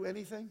you to do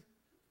anything?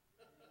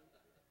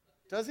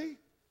 Does he?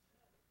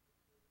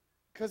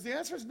 Because the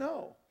answer is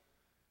no.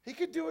 He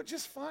could do it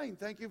just fine,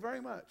 thank you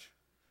very much.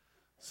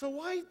 So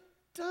why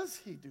does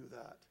he do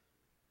that?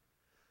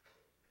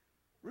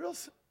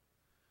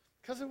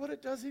 Because of what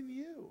it does in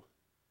you.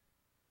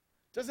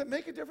 Does it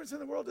make a difference in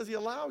the world? Does he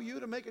allow you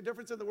to make a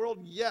difference in the world?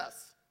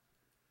 Yes.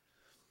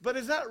 But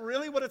is that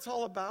really what it's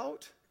all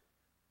about?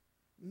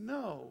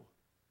 No.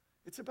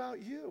 It's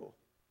about you.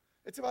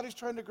 It's about he's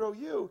trying to grow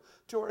you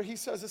to where he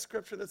says a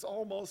scripture that's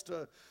almost,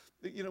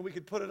 we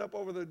could put it up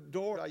over the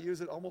door. I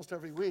use it almost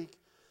every week.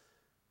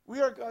 We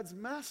are God's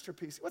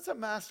masterpiece. What's a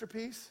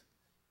masterpiece?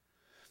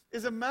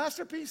 Is a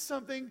masterpiece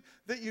something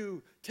that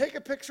you take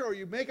a picture or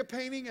you make a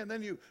painting and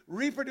then you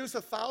reproduce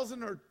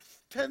 1,000 or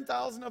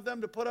 10,000 of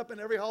them to put up in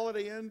every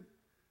Holiday Inn?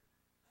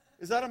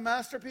 Is that a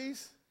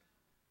masterpiece?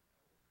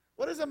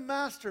 What is a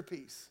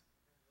masterpiece?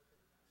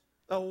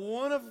 A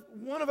one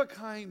of a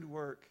kind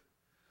work.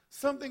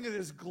 Something that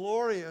is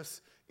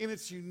glorious in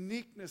its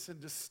uniqueness and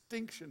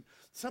distinction.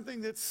 Something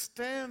that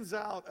stands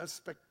out as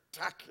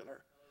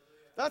spectacular.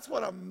 That's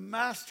what a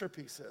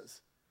masterpiece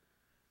is.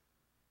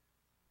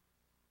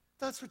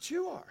 That's what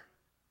you are.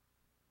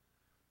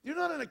 You're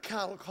not in a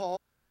cattle call.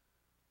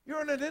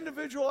 You're in an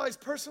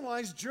individualized,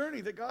 personalized journey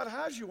that God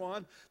has you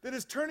on that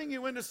is turning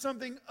you into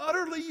something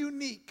utterly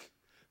unique,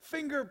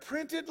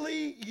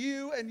 fingerprintedly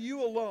you and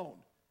you alone.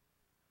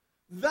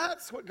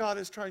 That's what God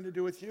is trying to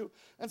do with you.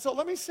 And so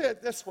let me say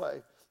it this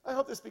way. I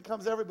hope this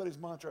becomes everybody's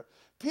mantra.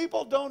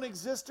 People don't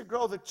exist to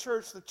grow the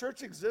church. The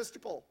church exists to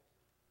people.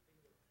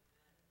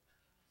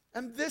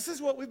 And this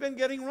is what we've been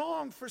getting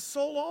wrong for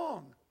so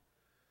long.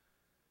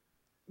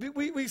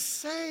 We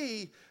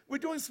say we're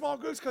doing small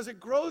groups because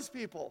it grows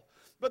people.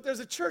 But there's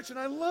a church, and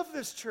I love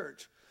this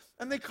church.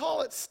 And they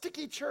call it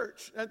sticky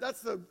church. And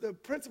that's the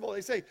principle.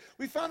 They say,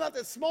 we found out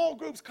that small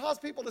groups cause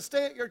people to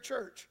stay at your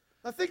church.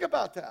 Now think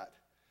about that.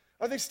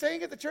 Are they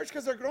staying at the church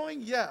because they're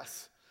growing?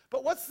 Yes.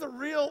 But what's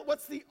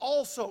the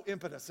also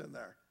impetus in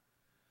there?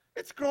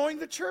 It's growing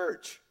the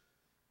church.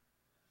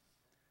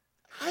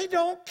 I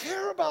don't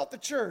care about the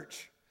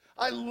church.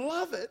 I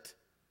love it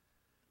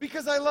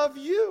because I love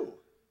you.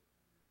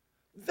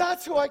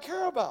 That's who I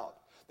care about.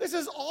 This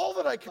is all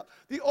that I care.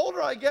 The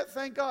older I get,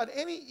 thank God,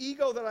 any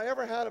ego that I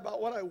ever had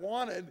about what I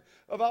wanted,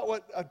 about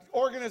what an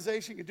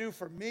organization could do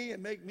for me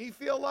and make me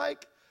feel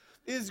like,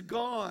 is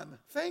gone.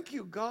 Thank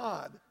you,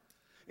 God.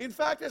 In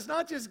fact, it's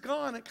not just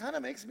gone, it kind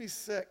of makes me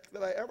sick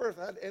that I ever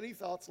had any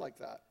thoughts like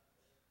that.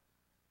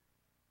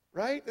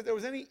 Right? That there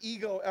was any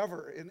ego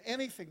ever in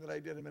anything that I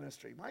did in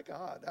ministry. My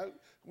God.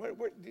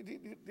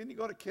 Didn't you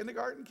go to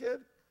kindergarten,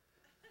 kid?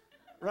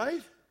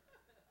 Right?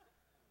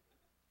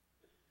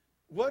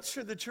 What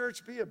should the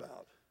church be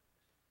about?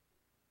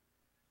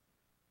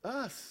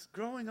 Us,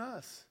 growing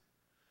us,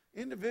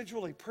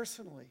 individually,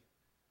 personally.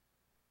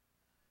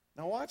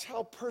 Now watch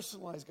how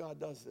personalized God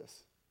does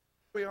this.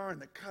 We are in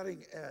the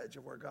cutting edge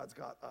of where God's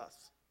got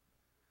us.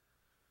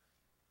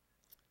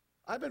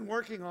 I've been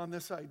working on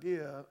this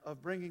idea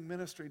of bringing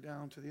ministry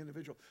down to the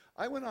individual.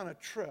 I went on a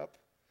trip,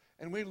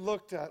 and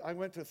I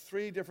went to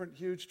 3 different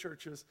huge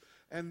churches,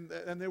 and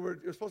it was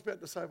supposed to be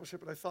at Discipleship,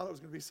 but I thought it was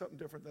going to be something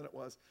different than it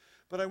was.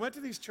 But I went to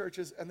these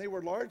churches, and they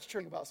were large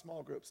churches about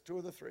small groups, 2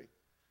 of the 3.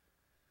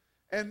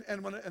 And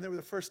they were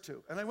the first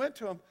 2. And I went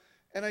to them,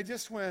 and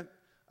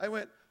I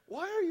went,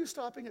 why are you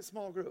stopping at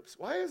small groups?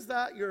 Why is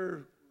that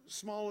your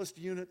smallest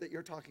unit that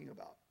you're talking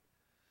about?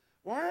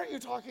 Why aren't you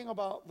talking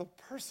about the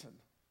person?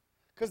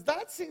 Because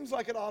that seems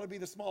like it ought to be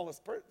the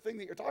smallest thing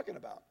that you're talking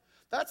about.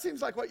 That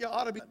seems like what you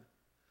ought to be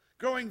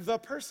growing the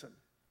person.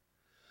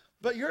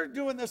 But you're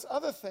doing this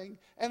other thing,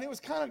 and it was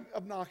kind of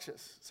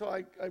obnoxious. So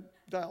I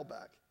dialed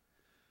back.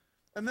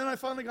 And then I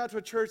finally got to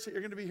a church that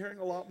you're going to be hearing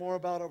a lot more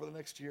about over the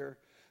next year.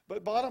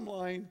 But bottom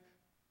line,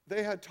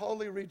 they had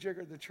totally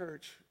rejiggered the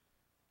church.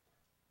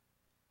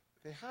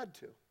 They had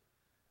to.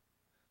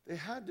 They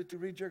had to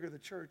rejigger the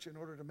church in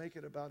order to make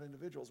it about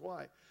individuals.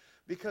 Why?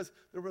 Because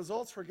the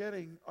results we're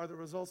getting are the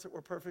results that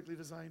we're perfectly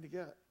designed to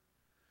get.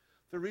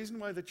 The reason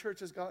why the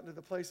church has gotten to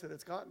the place that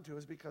it's gotten to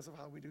is because of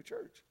how we do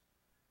church.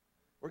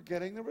 We're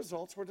getting the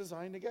results we're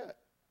designed to get.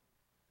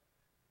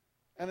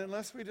 And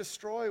unless we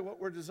destroy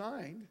what we're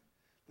designed,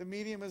 the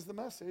medium is the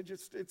message.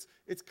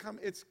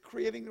 It's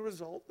creating the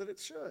result that it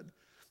should.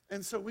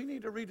 And so we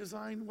need to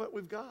redesign what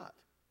we've got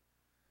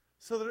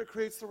so that it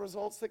creates the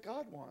results that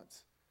God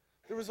wants.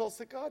 The results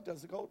that God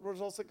does, the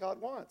results that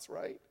God wants,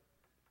 right?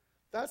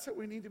 That's what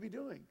we need to be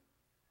doing.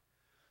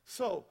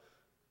 So,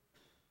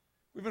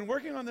 we've been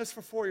working on this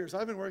for 4 years.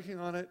 I've been working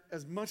on it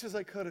as much as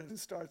I could. And it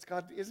starts.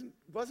 God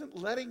wasn't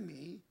letting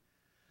me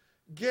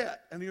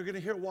get, and you're going to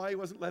hear why he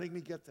wasn't letting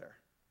me get there.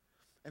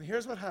 And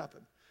here's what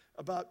happened.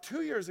 About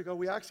 2 years ago,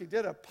 we actually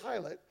did a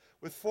pilot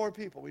with 4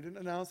 people. We didn't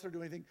announce or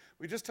do anything.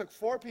 We just took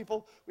 4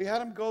 people. We had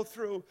them go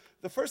through.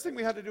 The first thing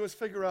we had to do was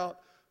figure out,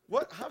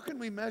 how can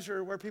we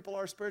measure where people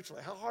are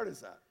spiritually? How hard is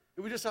that?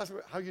 We just ask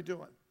them, how you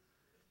doing?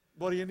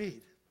 What do you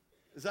need?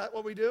 Is that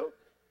what we do?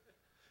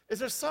 Is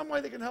there some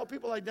way that can help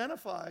people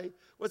identify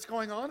what's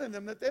going on in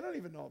them that they don't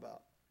even know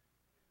about?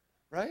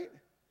 Right?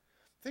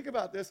 Think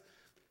about this.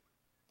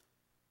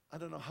 I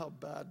don't know how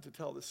bad to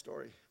tell this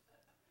story,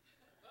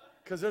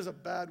 because there's a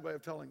bad way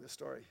of telling this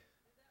story.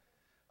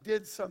 I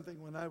did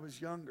something when I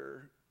was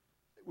younger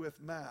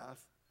with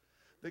math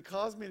that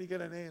caused me to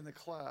get an A in the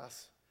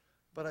class,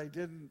 but I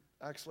didn't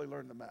actually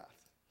learn the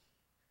math.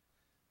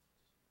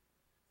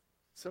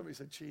 Somebody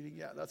said cheating.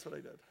 Yeah, that's what I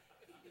did.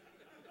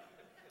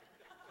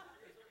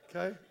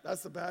 Okay?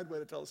 That's the bad way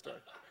to tell a story.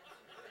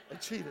 I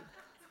cheated.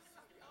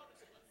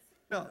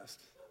 Be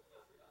honest.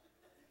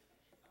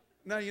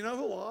 Now, you know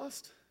who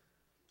lost?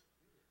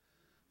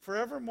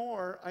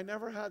 Forevermore, I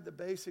never had the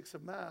basics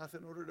of math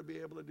in order to be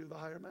able to do the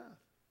higher math.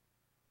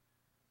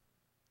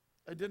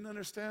 I didn't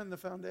understand the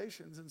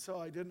foundations, and so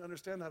I didn't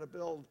understand how to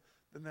build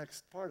the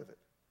next part of it.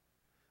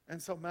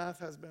 And so math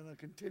has been a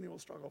continual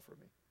struggle for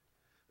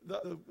me.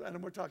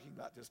 And we're talking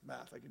about just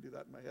math. I can do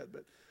that in my head,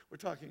 but we're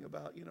talking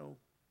about,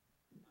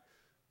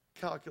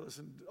 calculus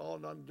and all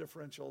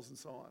non-differentials and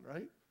so on,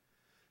 right?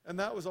 And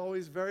that was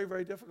always very,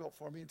 very difficult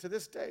for me. And to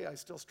this day, I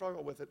still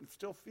struggle with it and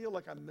still feel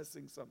like I'm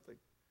missing something.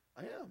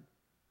 I am.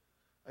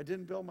 I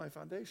didn't build my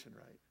foundation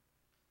right.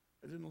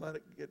 I didn't let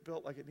it get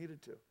built like it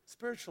needed to.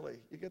 Spiritually,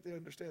 you get the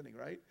understanding,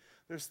 right?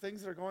 There's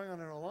things that are going on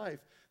in our life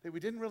that we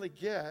didn't really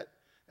get,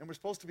 and we're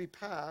supposed to be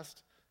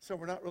past, so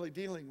we're not really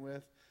dealing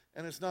with,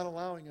 and it's not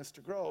allowing us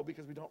to grow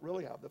because we don't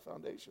really have the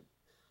foundation.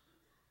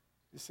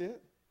 You see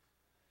it?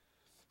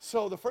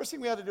 So the first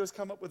thing we had to do is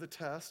come up with a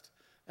test,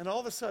 and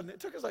all of a sudden, it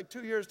took us like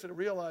 2 years to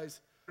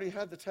realize we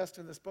had the test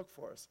in this book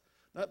for us.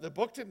 Now, the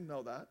book didn't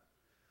know that,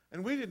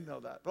 and we didn't know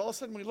that. But all of a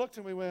sudden, we looked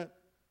and we went,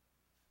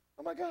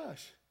 oh my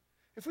gosh,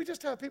 if we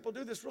just have people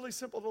do this really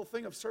simple little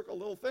thing of circle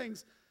little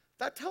things,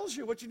 that tells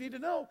you what you need to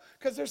know,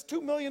 because there's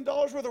 $2 million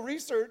worth of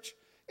research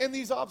in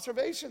these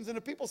observations, and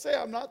if people say,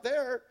 I'm not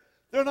there,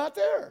 they're not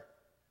there.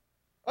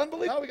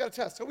 Unbelievable. Now we got a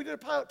test. So we did a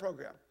pilot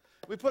program.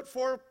 We put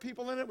 4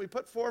 people in it. We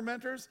put 4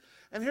 mentors.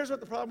 And here's what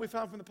the problem we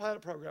found from the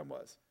pilot program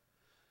was.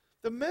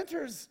 The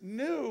mentors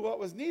knew what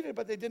was needed,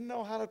 but they didn't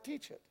know how to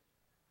teach it.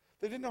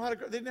 They didn't know how to,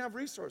 they didn't have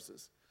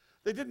resources.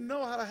 They didn't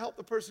know how to help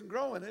the person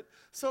grow in it.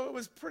 So it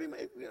was pretty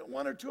much,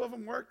 one or two of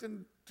them worked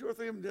and two or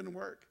three of them didn't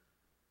work.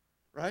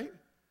 Right?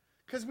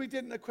 Because we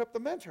didn't equip the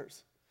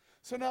mentors.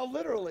 So now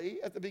literally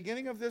at the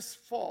beginning of this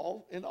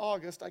fall, in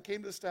August, I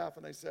came to the staff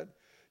and I said,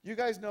 you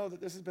guys know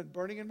that this has been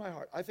burning in my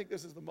heart. I think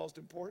this is the most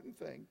important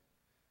thing.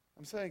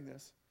 I'm saying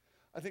this.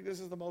 I think this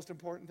is the most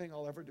important thing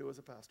I'll ever do as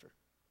a pastor.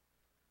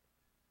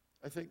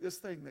 I think this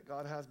thing that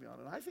God has me on,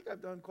 and I think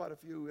I've done quite a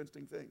few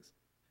interesting things,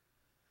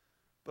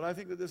 but I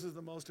think that this is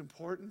the most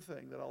important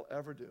thing that I'll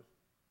ever do.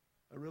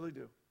 I really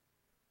do.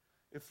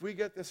 If we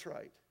get this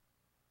right.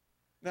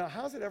 Now,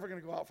 how's it ever going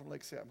to go out from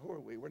Lake Samm? Who are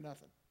we? We're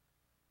nothing.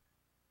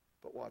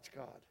 But watch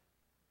God.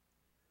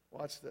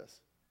 Watch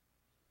this.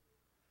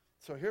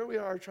 So here we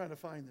are trying to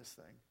find this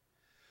thing.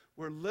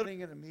 We're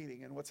living in a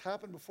meeting, and what's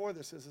happened before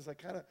this is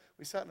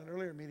we sat in an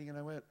earlier meeting, and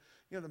I went,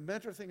 the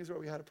mentor thing is where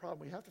we had a problem.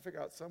 We have to figure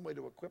out some way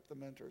to equip the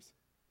mentors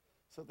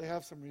so that they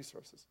have some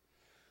resources.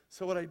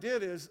 So what I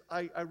did is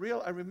I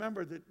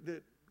remembered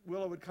that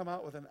Willow would come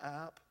out with an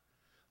app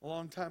a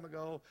long time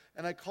ago,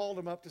 and I called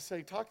him up to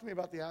say, talk to me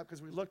about the app,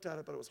 because we looked at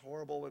it, but it was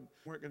horrible, and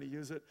we weren't going to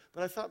use it.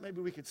 But I thought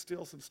maybe we could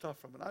steal some stuff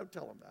from it. I would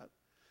tell him that,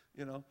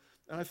 and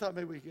I thought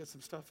maybe we could get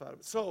some stuff out of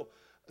it.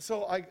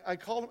 So I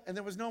called him, and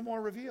there was no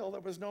more reveal.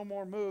 There was no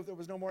more move. There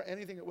was no more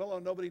anything at Willow.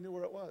 Nobody knew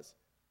where it was.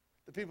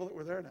 The people that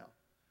were there now.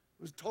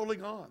 It was totally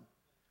gone.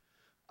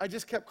 I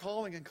just kept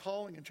calling and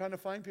trying to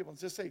find people and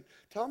just say,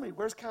 tell me,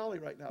 where's Callie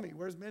right now?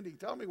 Where's Mindy?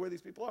 Tell me where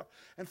these people are.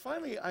 And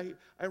finally, I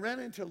ran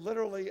into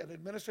literally an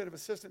administrative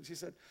assistant. She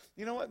said,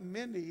 you know what,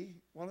 Mindy,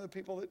 one of the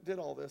people that did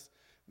all this,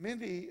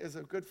 Mindy is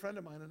a good friend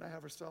of mine, and I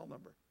have her cell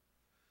number.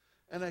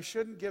 And I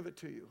shouldn't give it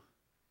to you.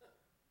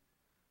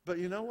 But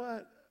you know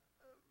what?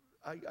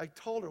 I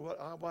told her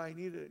why I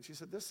needed it. And she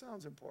said, this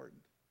sounds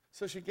important.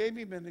 So she gave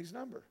me Mindy's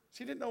number.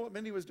 She didn't know what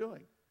Mindy was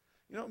doing.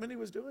 You know what Mindy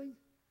was doing?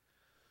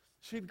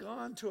 She'd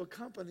gone to a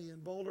company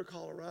in Boulder,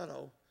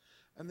 Colorado,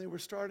 and they were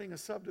starting a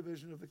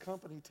subdivision of the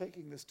company,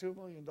 taking this $2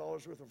 million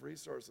worth of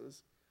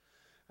resources.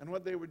 And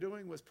what they were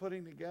doing was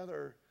putting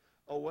together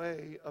a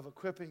way of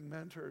equipping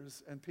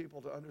mentors and people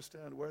to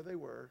understand where they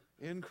were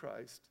in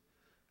Christ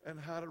and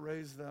how to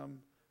raise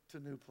them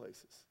to new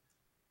places.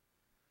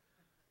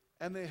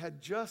 And they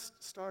had just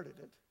started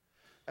it.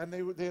 And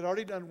they had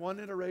already done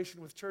one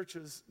iteration with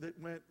churches that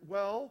went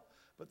well,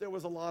 but there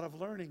was a lot of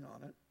learning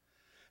on it.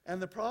 And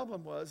the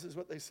problem is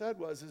what they said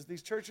was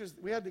these churches,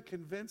 we had to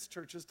convince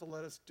churches to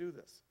let us do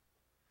this.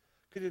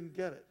 They didn't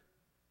get it.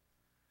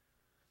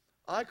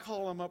 I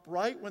call them up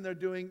right when they're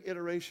doing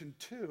iteration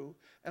 2,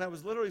 and I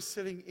was literally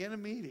sitting in a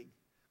meeting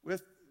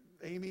with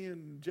Amy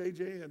and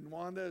JJ and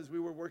Wanda as we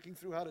were working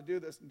through how to do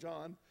this, and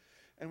John,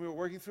 and we were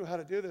working through how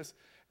to do this.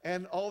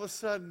 And all of a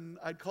sudden,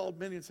 I'd called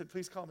Mindy and said,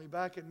 please call me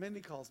back. And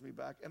Mindy calls me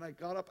back. And I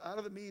got up out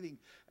of the meeting,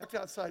 walked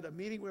outside a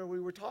meeting where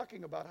we were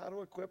talking about how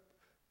to equip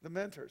the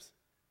mentors.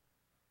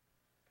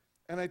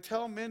 And I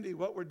tell Mindy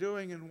what we're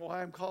doing and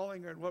why I'm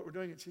calling her and what we're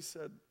doing. And she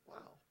said, wow.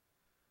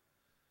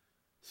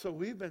 So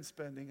we've been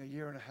spending 1.5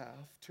 years,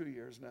 2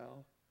 years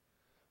now,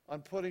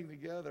 on putting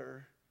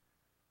together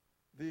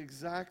the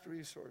exact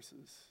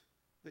resources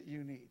that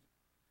you need,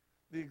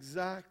 the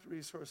exact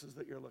resources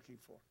that you're looking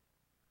for.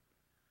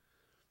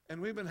 And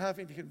we've been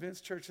having to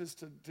convince churches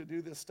to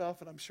do this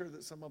stuff, and I'm sure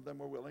that some of them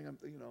were willing.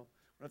 We're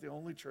not the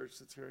only church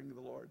that's hearing the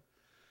Lord.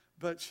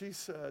 But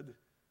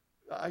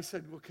I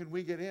said, well, can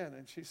we get in?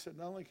 And she said,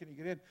 not only can you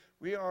get in,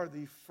 we are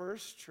the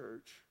first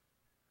church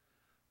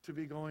to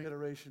be going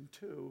iteration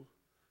 2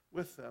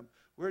 with them.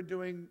 We're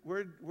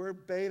a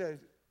beta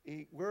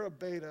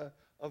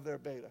of their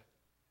beta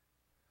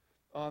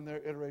on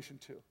their iteration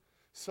 2.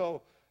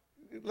 So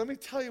let me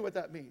tell you what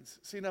that means.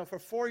 See, now for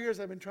 4 years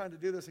I've been trying to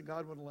do this, and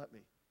God wouldn't let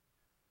me.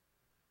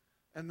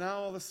 And now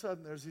all of a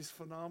sudden there's these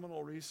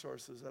phenomenal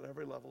resources at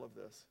every level of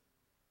this.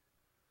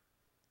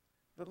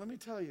 But let me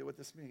tell you what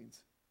this means.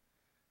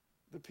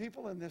 The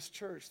people in this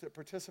church that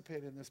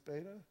participate in this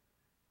beta,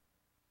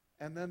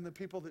 and then the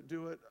people that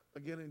do it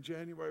again in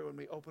January when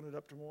we open it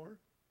up to more,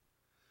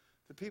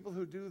 the people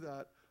who do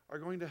that are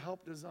going to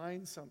help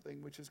design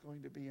something which is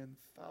going to be in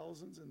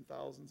thousands and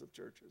thousands of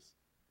churches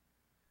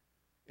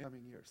in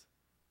coming years.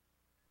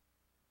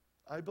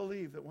 I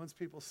believe that once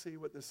people see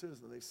what this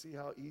is, and they see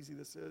how easy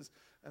this is,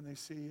 and they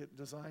see it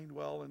designed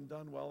well and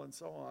done well and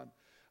so on,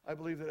 I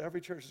believe that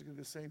every church is going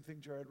to do the same thing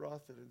Jared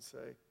Roth did and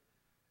say,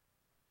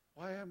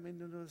 why haven't we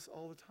done this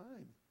all the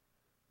time?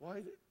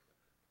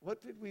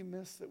 What did we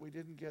miss that we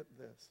didn't get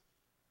this?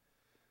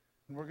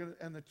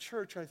 And the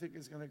church, I think,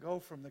 is going to go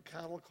from the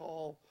cattle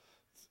call,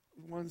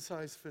 one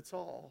size fits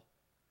all,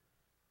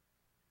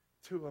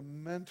 to a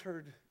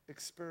mentored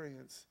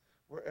experience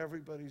where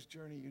everybody's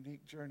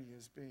unique journey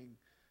is being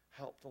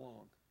helped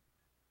along.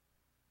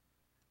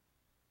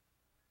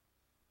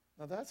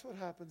 Now that's what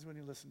happens when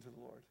you listen to the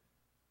Lord.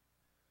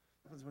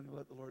 What happens when you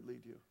let the Lord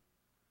lead you.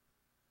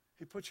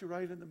 He puts you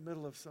right in the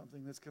middle of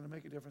something that's going to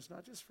make a difference,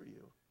 not just for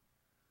you,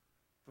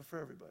 but for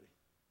everybody.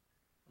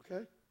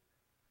 Okay?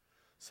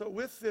 So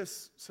with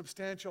this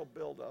substantial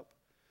buildup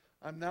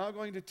I'm now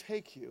going to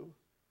take you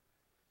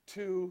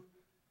to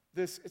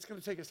this. It's going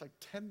to take us like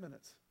 10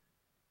 minutes.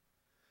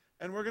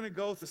 And we're going to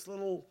go through this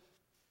little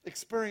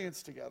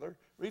experience together.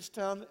 Reach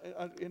down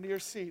into your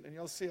seat, and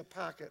you'll see a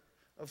packet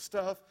of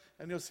stuff,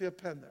 and you'll see a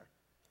pen there.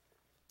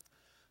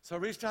 So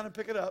reach down and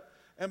pick it up.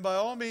 And by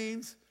all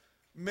means,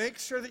 make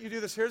sure that you do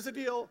this. Here's the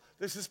deal.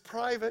 This is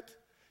private.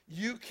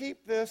 You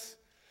keep this.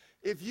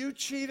 If you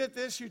cheat at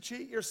this, you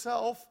cheat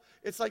yourself.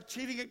 It's like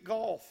cheating at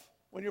golf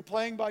when you're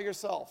playing by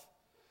yourself.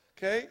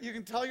 Okay? You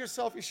can tell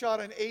yourself you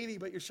shot an 80,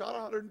 but you shot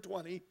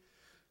 120.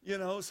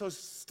 So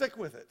stick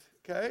with it.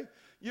 Okay?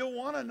 You'll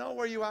want to know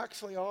where you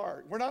actually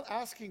are. We're not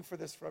asking for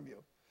this from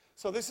you.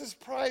 So this is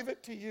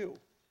private to you.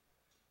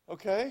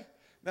 Okay?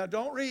 Now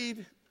don't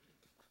read.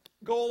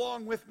 Go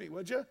along with me,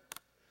 would you?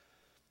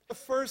 The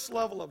first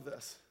level of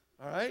this.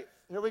 All right?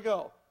 Here we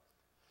go.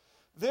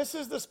 This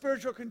is the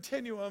spiritual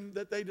continuum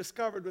that they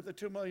discovered with the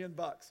 $2 million.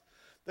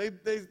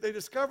 They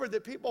discovered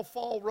that people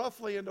fall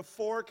roughly into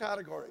 4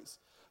 categories.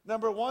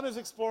 Number 1 is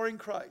exploring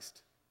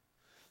Christ.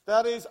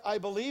 That is, I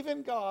believe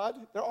in God.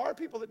 There are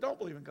people that don't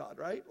believe in God,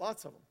 right?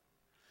 Lots of them.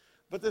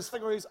 But this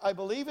category is, I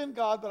believe in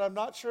God, but I'm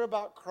not sure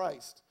about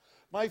Christ.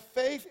 My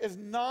faith is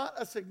not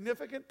a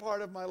significant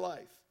part of my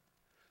life.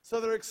 So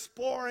they're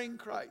exploring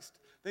Christ.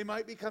 They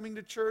might be coming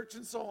to church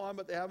and so on,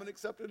 but they haven't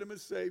accepted him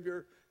as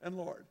Savior and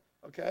Lord.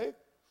 Okay?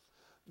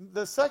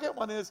 The second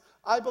one is,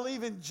 I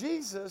believe in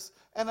Jesus,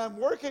 and I'm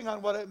working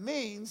on what it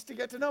means to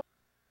get to know him.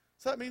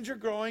 So that means you're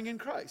growing in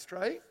Christ,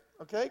 right?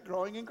 Okay?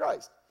 Growing in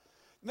Christ.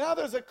 Now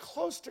there's a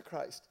close to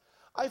Christ.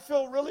 I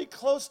feel really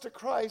close to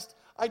Christ.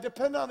 I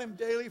depend on him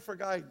daily for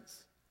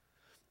guidance.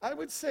 I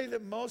would say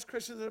that most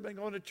Christians that have been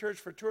going to church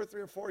for 2 or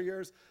 3 or 4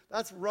 years,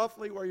 that's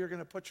roughly where you're going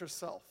to put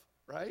yourself,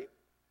 right?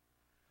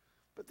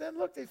 But then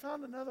look, they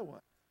found another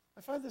one.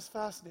 I find this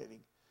fascinating.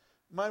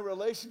 My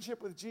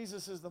relationship with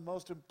Jesus is the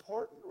most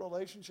important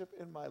relationship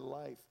in my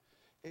life.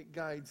 It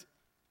guides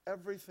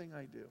everything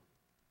I do.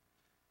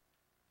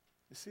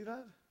 You see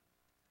that?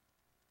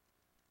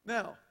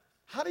 Now,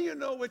 how do you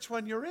know which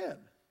one you're in?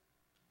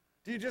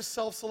 Do you just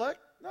self-select?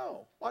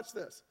 No. Watch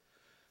this.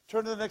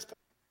 Turn to the next page.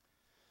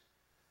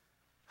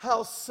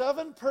 How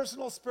 7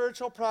 personal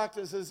spiritual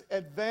practices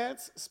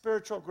advance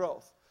spiritual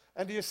growth.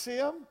 And do you see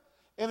them?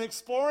 In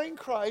exploring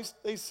Christ,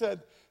 they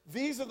said,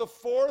 these are the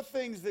 4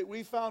 things that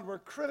we found were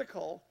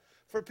critical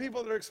for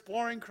people that are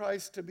exploring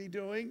Christ to be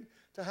doing,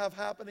 to have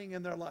happening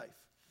in their life.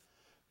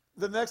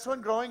 The next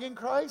one, growing in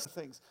Christ,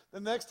 things. The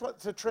next one,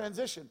 to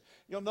transition.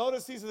 You'll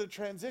notice these are the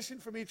transition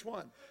from each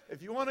one.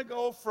 If you want to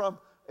go from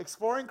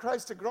exploring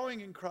Christ to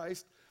growing in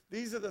Christ,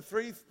 these are the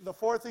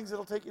 4 things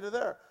that'll take you to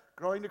there.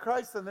 Growing to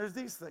Christ, then there's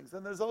these things,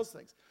 then there's those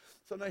things.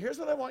 So now here's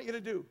what I want you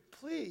to do.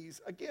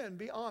 Please, again,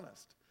 be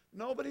honest.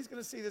 Nobody's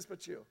going to see this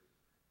but you.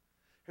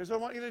 Here's what I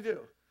want you to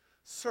do.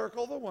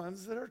 Circle the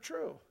ones that are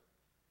true.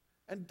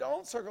 And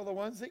don't circle the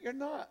ones that you're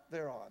not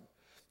there on.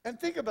 And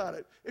think about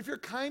it. If you're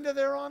kind of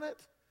there on it,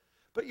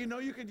 but you know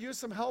you could use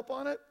some help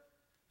on it,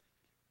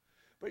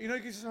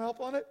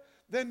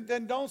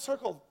 then don't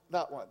circle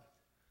that one.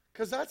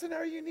 Because that's an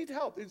area you need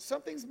help.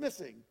 Something's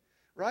missing,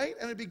 right?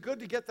 And it'd be good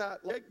to get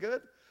that.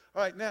 Good?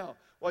 All right, now,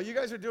 while you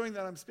guys are doing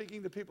that, I'm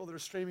speaking to people that are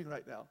streaming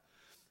right now.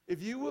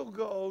 If you will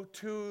go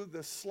to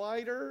the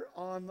slider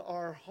on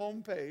our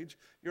homepage,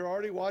 you're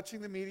already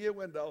watching the media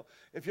window.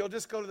 If you'll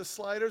just go to the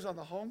sliders on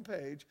the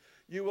homepage,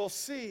 you will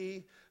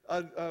see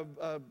a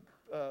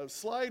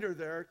slider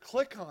there.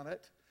 Click on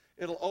it.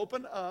 It'll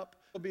open up.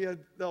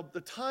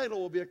 The title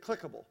will be a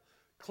clickable.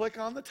 Click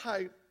on the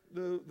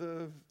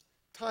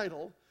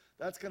title.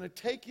 That's going to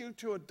take you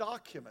to a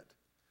document.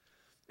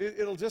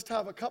 It'll just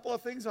have a couple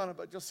of things on it,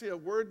 but you'll see a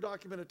Word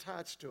document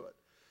attached to it.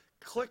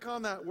 Click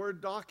on that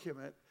Word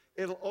document.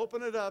 It'll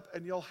open it up,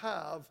 and you'll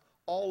have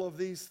all of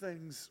these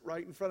things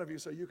right in front of you,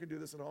 so you can do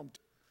this at home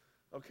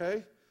too.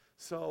 Okay?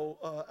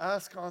 So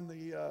ask on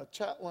the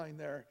chat line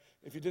there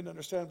if you didn't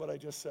understand what I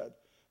just said.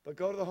 But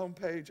go to the home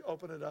page,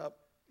 open it up.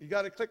 You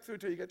got to click through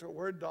till you get to a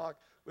Word doc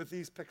with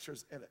these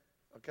pictures in it.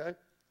 Okay?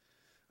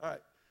 All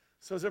right.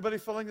 So is everybody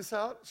filling this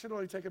out? It should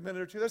only take a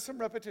minute or two. There's some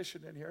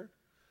repetition in here.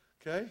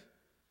 Okay?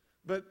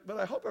 But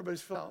I hope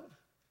everybody's filling out.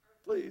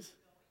 Please.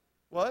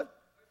 What?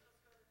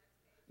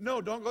 No,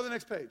 don't go to the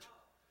next page.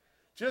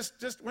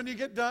 Just when you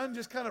get done,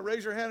 just kind of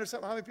raise your hand or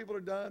something. How many people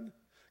are done?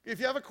 If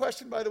you have a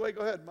question, by the way,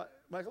 go ahead,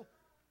 Michael.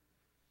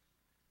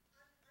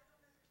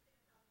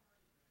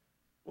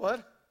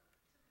 What?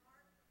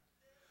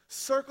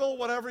 Circle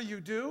whatever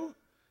you do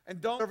and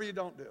don't whatever you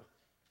don't do.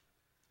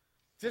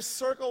 Just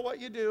circle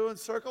what you do and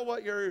circle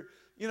what you're,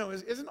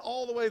 isn't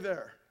all the way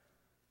there.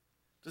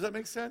 Does that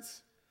make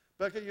sense?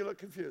 Becca, you look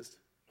confused.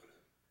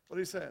 What are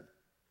you saying?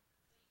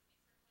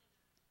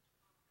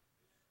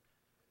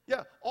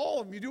 Yeah, all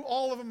of them. You do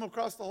all of them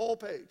across the whole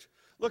page.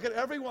 Look at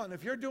every one.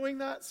 If you're doing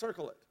that,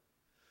 circle it.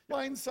 You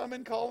find some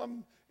in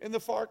the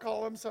far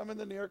column, some in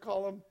the near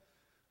column,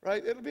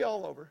 right? It'll be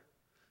all over.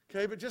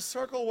 Okay, but just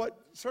circle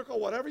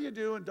whatever you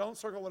do and don't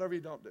circle whatever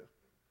you don't do.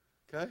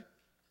 Okay?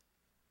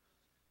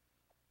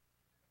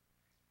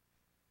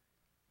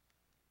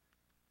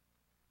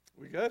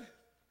 We good?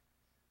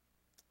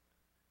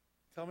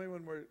 Tell me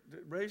when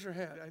raise your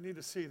hand. I need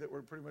to see that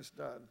we're pretty much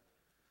done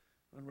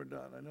when we're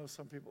done. I know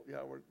some people,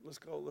 let's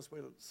go. Let's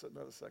wait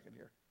another second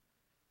here.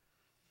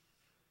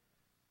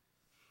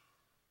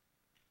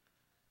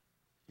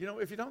 You know,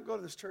 if you don't go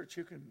to this church,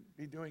 you can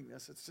be doing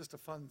this. It's just a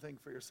fun thing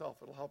for yourself.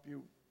 It'll help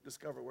you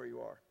discover where you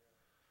are.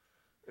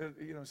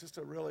 It's just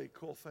a really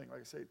cool thing.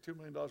 Like I say, $2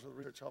 million worth of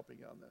research helping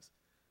you on this.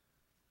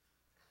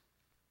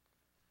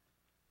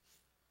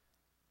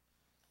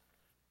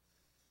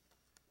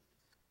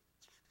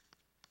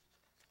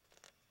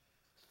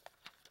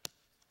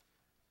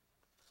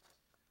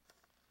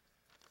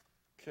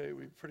 Okay,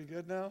 we pretty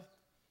good now?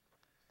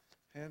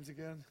 Hands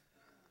again.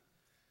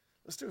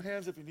 Let's do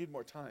hands if you need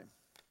more time.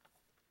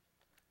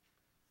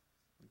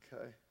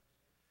 Okay,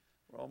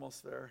 we're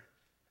almost there.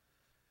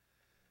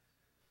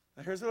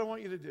 Now here's what I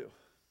want you to do.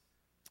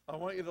 I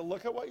want you to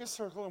look at what you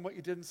circled and what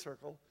you didn't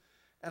circle,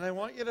 and I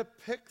want you to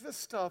pick the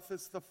stuff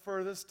that's the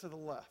furthest to the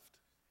left.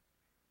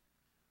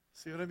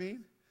 See what I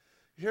mean?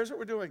 Here's what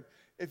we're doing.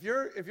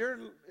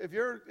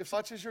 If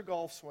such is your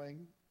golf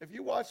swing, if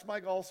you watched my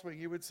golf swing,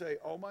 you would say,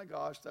 "Oh my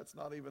gosh, that's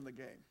not even the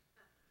game."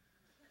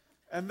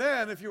 And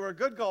then, if you were a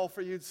good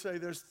golfer, you'd say,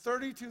 "There's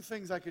 32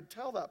 things I could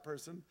tell that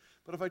person,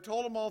 but if I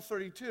told him all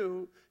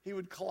 32, he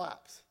would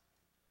collapse."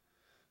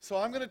 So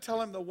I'm going to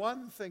tell him the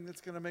one thing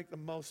that's going to make the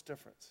most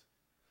difference.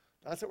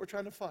 That's what we're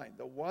trying to find,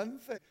 the one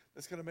thing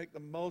that's going to make the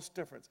most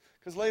difference.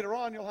 Because later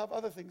on, you'll have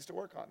other things to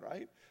work on,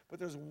 right? But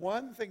there's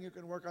one thing you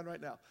can work on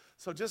right now.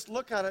 So just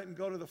look at it and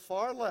go to the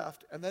far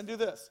left, and then do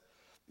this.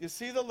 You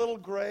see the little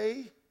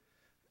gray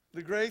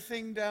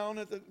thing down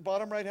at the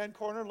bottom right-hand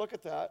corner? Look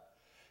at that.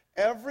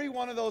 Every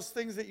one of those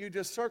things that you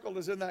just circled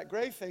is in that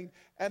gray thing,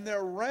 and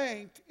they're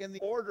ranked in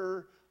the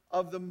order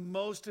of the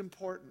most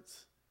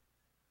importance.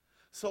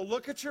 So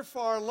look at your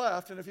far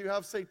left, and if you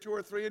have, say, 2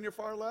 or 3 in your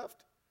far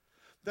left,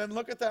 then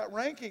look at that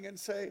ranking and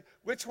say,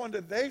 which one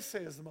did they say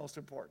is the most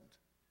important?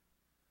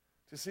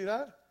 Do you see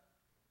that?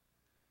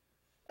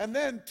 And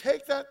then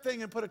take that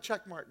thing and put a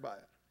check mark by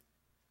it.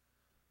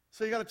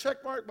 So you got a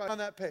check mark on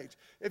that page.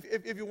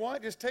 If you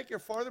want, just take your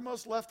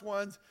farthermost left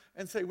ones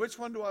and say, which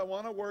one do I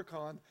want to work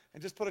on?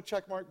 And just put a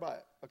check mark by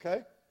it,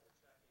 okay?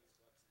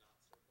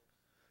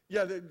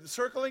 Yeah, the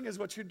circling is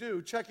what you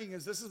do. Checking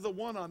is, this is the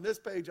one on this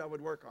page I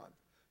would work on.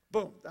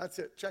 Boom, that's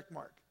it, check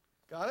mark.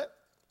 Got it?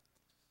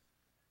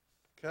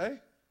 Okay?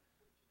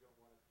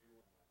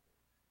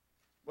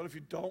 What if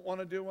you don't want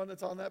to do one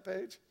that's on that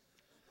page?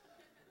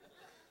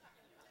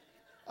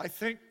 I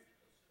think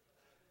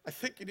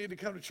you need to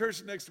come to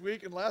church next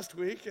week and last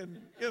week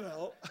and,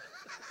 Journaling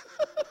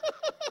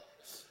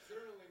just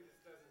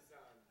doesn't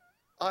sound...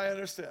 I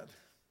understand.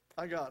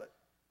 I got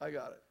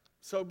it.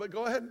 So, but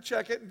go ahead and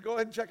check it, and go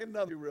ahead and check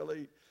another.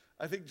 Really,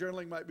 I think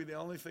journaling might be the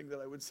only thing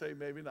that I would say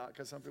maybe not,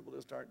 because some people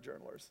just aren't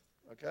journalers.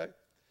 Okay?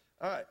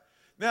 All right.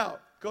 Now,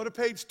 go to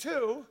page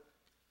 2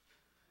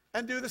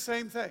 and do the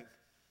same thing.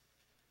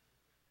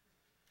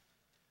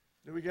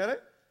 Do we get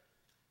it?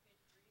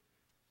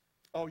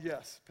 Oh,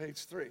 yes,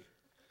 page 3.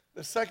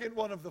 The second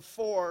one of the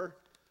 4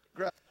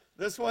 graphs.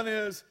 This one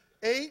is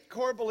 8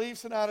 core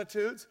beliefs and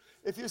attitudes.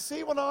 If you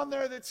see one on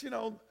there that's,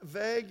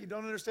 vague, you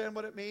don't understand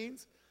what it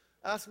means,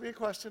 ask me a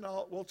question.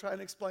 We'll try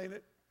and explain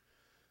it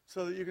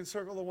so that you can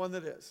circle the one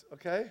that is,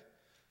 okay?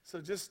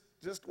 So just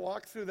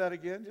walk through that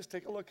again. Just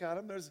take a look at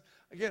them. There's,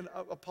 again,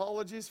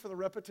 apologies for the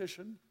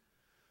repetition.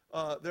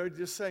 They're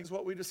just saying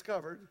what we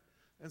discovered.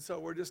 And so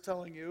we're just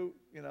telling you,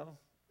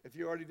 if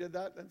you already did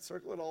that, then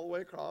circle it all the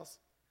way across.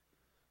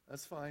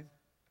 That's fine.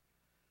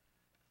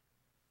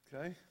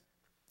 Okay?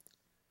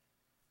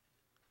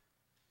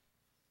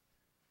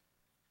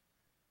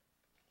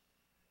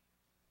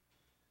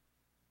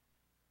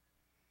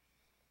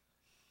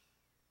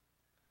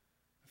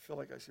 I feel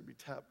like I should be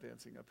tap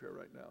dancing up here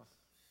right now.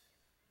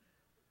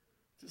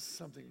 Just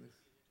something.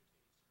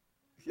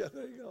 Yeah,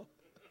 there you go.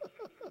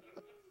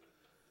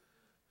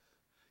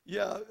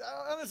 Yeah,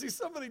 honestly,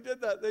 somebody did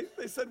that.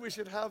 They said we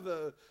should have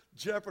the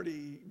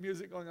Jeopardy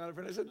music going on.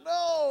 And I said,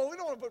 no, we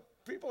don't want to put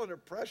people under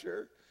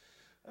pressure.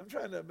 I'm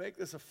trying to make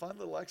this a fun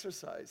little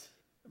exercise.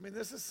 I mean,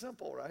 this is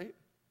simple, right?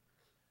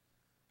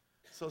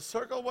 So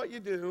circle what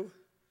you do,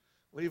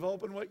 leave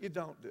open what you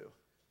don't do.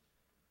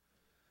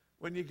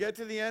 When you get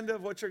to the end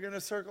of what you're going to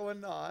circle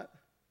and not,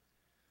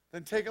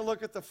 then take a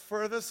look at the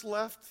furthest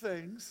left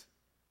things.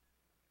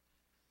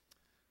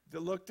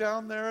 Look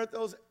down there at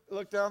those.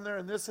 Look down there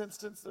in this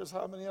instance. There's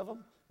how many of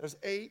them? There's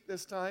 8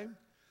 this time.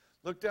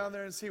 Look down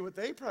there and see what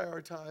they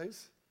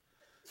prioritize.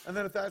 And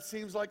then if that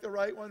seems like the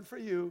right one for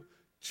you,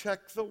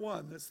 check the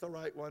one that's the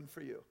right one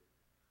for you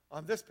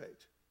on this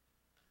page.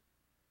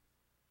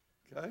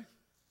 Okay?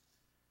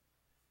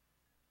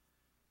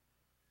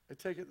 I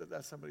take it that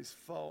that's somebody's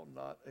phone,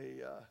 not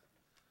a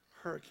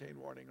hurricane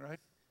warning, right?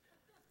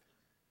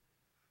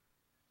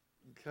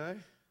 Okay?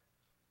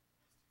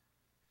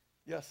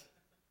 Yes?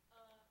 So,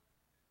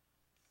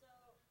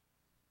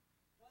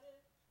 what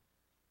if,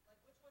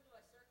 which one do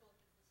I circle if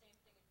it's the same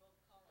thing in both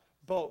columns?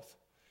 Both.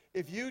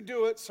 If you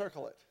do it,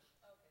 circle it.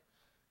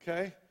 Okay.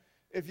 Okay?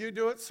 If you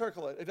do it,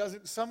 circle it. It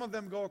doesn't. Some of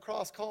them go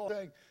across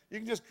columns. You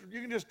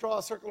can just draw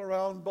a circle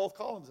around both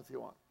columns if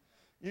you want.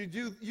 You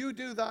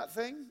do that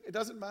thing. It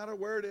doesn't matter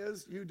where it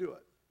is. You do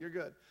it. You're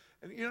good.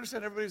 And you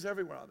understand everybody's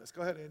everywhere on this.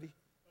 Go ahead, Andy.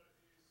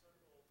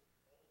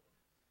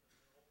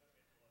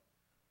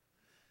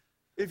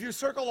 If you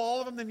circle all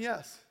of them, then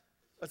yes.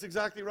 That's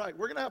exactly right.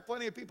 We're going to have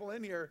plenty of people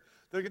in here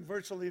that can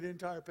virtually the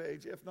entire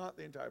page, if not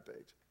the entire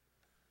page.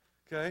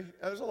 Okay?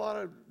 There's a lot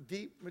of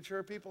deep,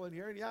 mature people in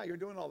here, and yeah, you're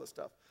doing all this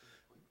stuff.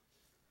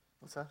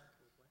 What's that?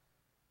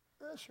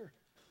 Yeah, sure.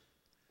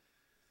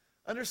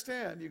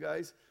 Understand, you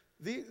guys,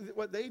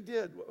 what they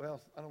did, well,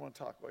 I don't want to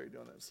talk while you're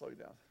doing it. Slow you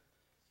down.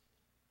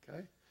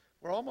 Okay?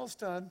 We're almost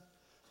done.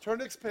 Turn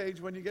next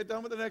page. When you get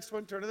done with the next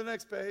one, turn to the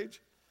next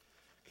page.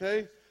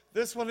 Okay?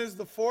 This one is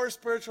the 4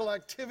 spiritual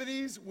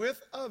activities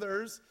with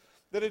others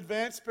that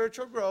advance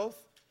spiritual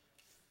growth.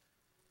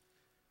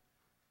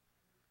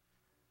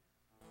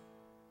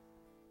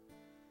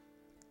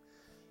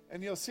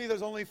 And you'll see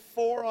there's only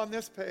 4 on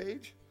this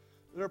page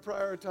that are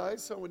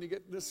prioritized. So when you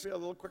get this, a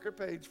little quicker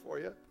page for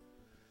you.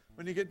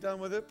 When you get done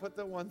with it, put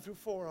the 1 through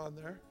 4 on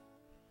there.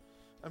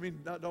 I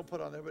mean, don't put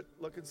on there, but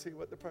look and see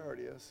what the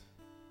priority is.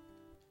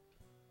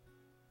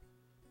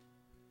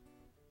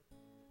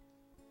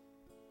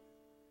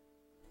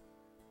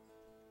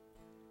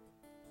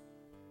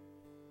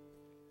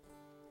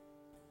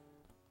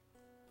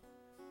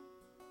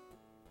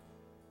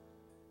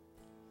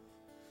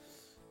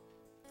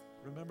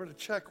 Remember to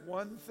check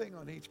one thing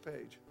on each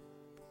page.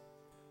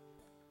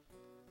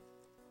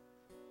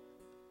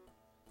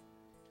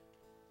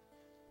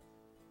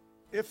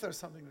 If there's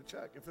something to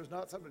check. If there's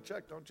not something to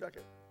check, don't check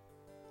it.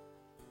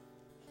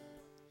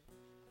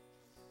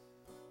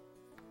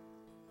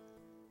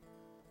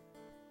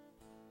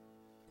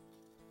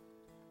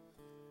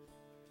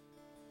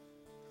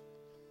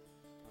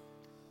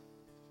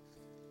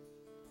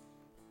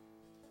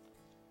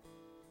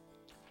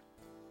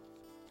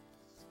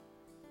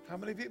 How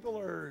many people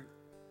are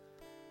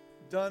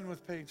done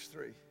with page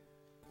 3? Okay.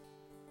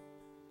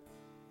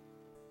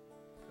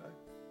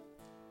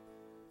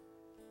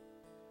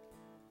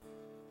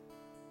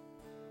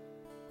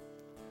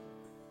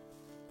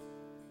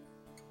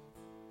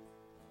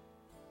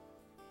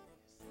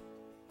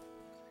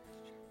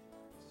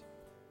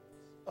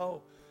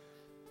 Oh,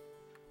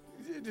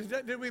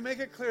 did we make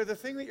it clear? The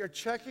thing that you're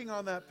checking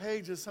on that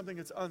page is something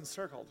that's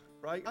uncircled,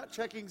 right? Not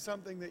checking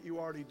something that you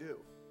already do.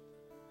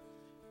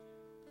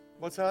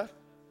 What's that?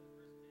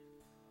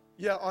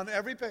 Yeah, on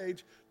every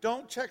page,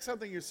 don't check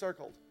something you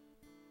circled.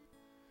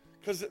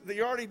 Because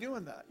you're already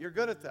doing that. You're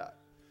good at that.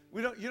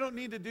 You don't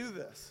need to do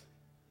this.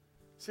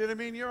 See what I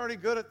mean? You're already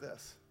good at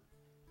this.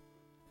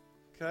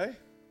 Okay?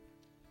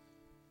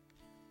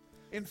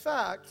 In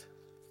fact,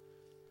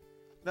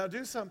 now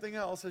do something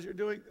else as you're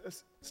doing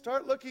this.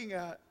 Start looking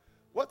at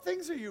what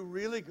things are you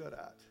really good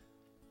at?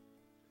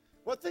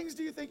 What things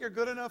do you think you're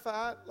good enough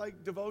at,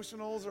 like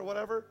devotionals or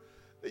whatever,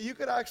 that you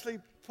could actually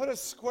put a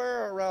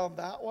square around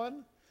that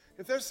one?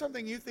 If there's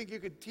something you think you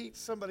could teach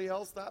somebody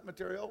else, that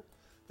material,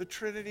 the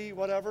Trinity,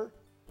 whatever.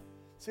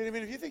 See what I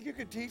mean? If you think you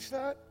could teach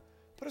that,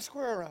 put a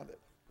square around it.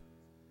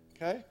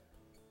 Okay?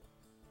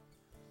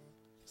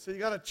 So you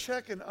got to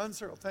check and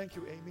uncircle. Thank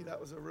you, Amy.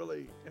 That was a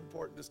really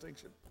important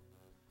distinction.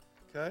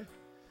 Okay?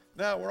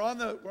 Now, we're on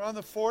the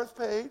 4th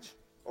page.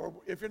 Or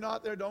if you're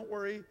not there, don't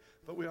worry.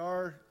 But we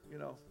are,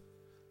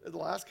 the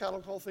last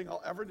catechol thing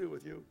I'll ever do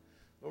with you.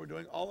 But we're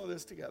doing all of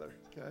this together.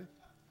 Okay?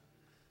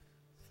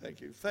 Thank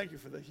you. Thank you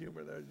for the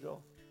humor there,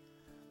 Joel.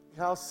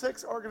 How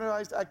 6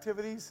 organized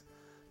activities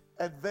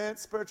advance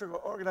spiritual,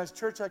 organized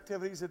church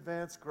activities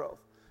advance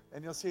growth.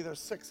 And you'll see there's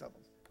 6 of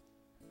them.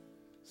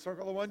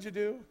 Circle the ones you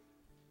do.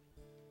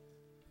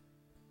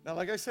 Now,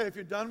 like I say, if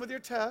you're done with your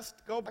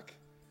test, go back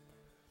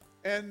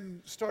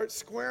and start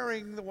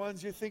squaring the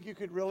ones you think you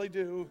could really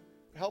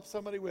help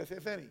somebody with,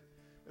 if any.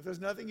 If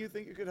there's nothing you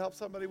think you could help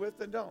somebody with,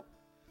 then don't.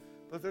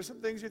 But if there's some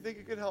things you think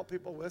you could help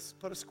people with,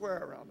 put a square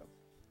around them.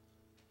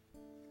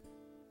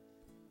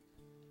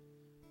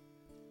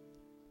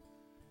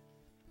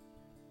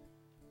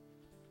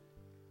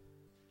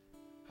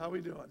 How are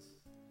we doing?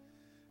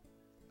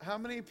 How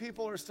many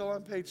people are still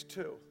on page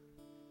 2?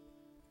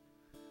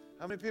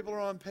 How many people are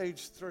on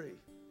page 3?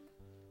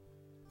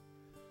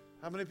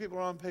 How many people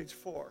are on page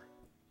 4?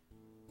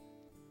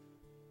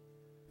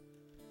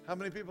 How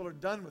many people are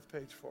done with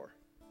page 4?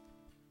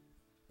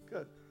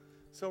 Good.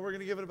 So we're going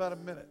to give it about a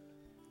minute.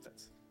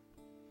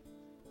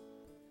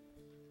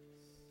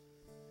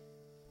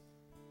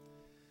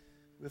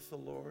 With the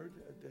Lord,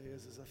 a day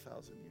is as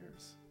 1,000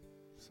 years.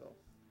 So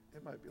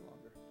it might be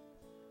longer.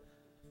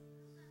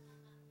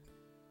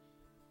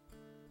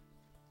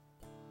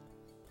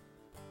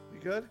 You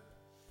good?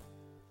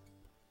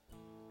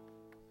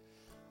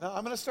 Now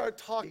I'm going to start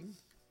talking.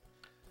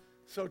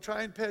 So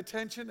try and pay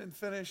attention and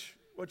finish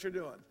what you're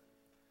doing.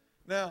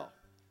 Now,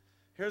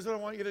 here's what I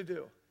want you to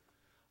do.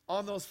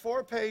 On those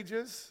 4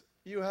 pages,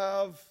 you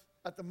have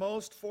at the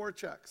most 4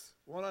 checks,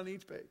 1 on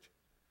each page.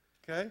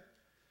 Okay?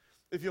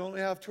 If you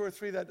only have 2 or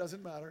 3, that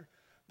doesn't matter.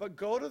 But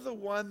go to the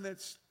one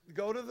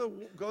go to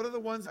the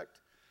ones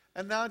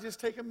And now just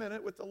take a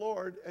minute with the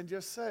Lord and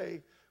just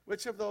say,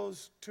 which of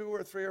those 2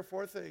 or 3 or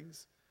 4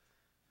 things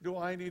do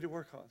I need to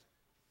work on?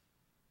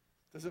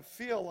 Does it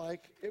feel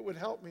like it would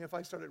help me if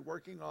I started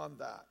working on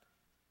that?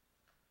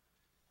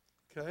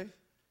 Okay?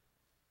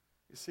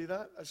 You see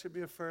that? That should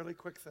be a fairly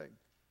quick thing.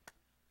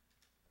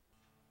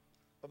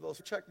 Of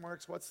those check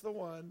marks, what's the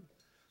one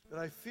that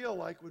I feel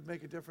like would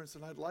make a difference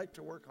and I'd like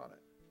to work on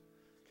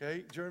it?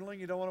 Okay? Journaling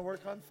you don't want to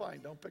work on?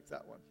 Fine, don't pick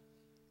that one.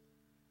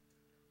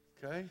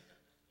 Okay?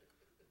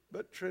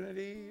 But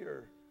Trinity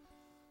or,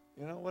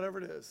 whatever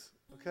it is.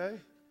 Okay?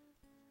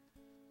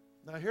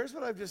 Now here's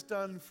what I've just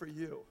done for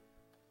you.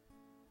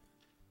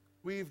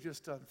 We've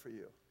just done for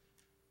you.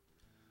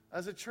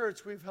 As a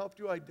church, we've helped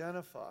you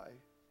identify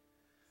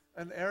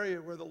an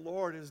area where the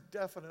Lord is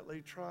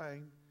definitely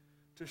trying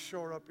to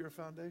shore up your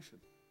foundation.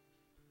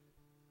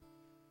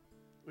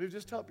 We've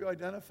just helped you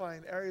identify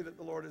an area that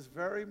the Lord is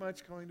very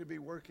much going to be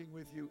working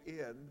with you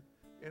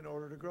in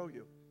order to grow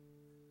you.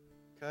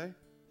 Okay?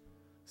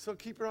 So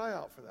keep your eye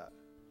out for that.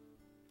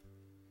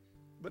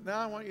 But now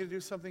I want you to do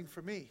something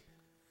for me.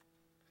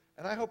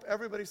 And I hope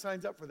everybody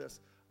signs up for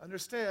this.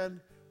 Understand,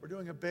 we're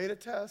doing a beta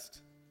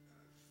test,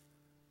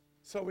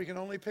 so we can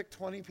only pick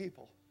 20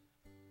 people.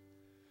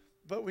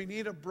 But we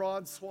need a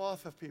broad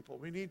swath of people.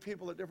 We need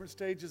people at different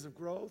stages of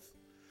growth.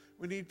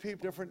 We need people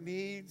with different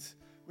needs.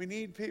 We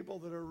need people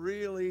that are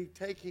really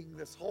taking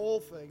this whole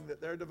thing that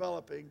they're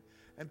developing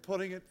and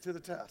putting it to the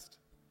test.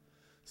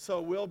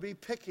 So we'll be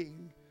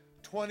picking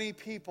 20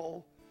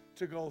 people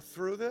to go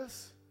through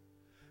this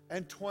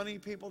and 20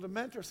 people to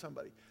mentor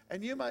somebody.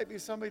 And you might be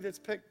somebody that's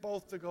picked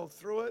both to go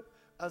through it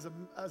as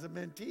a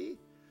mentee.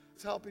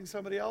 It's helping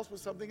somebody else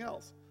with something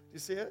else. Do you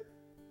see it?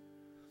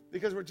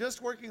 Because we're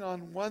just working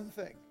on one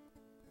thing.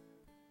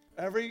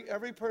 Every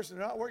person,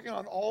 we're not working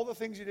on all the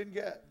things you didn't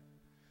get.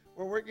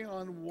 We're working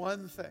on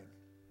one thing.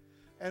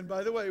 And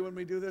by the way, when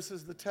we do this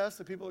as the test,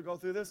 the people that go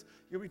through this,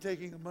 you'll be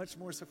taking a much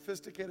more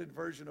sophisticated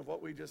version of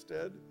what we just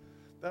did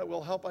that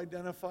will help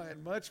identify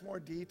in much more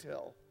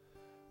detail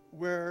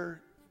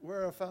where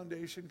a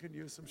foundation can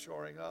use some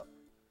shoring up.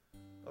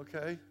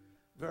 Okay?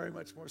 Very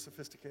much more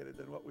sophisticated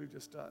than what we've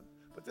just done.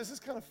 But this is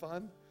kind of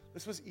fun.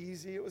 This was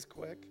easy. It was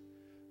quick.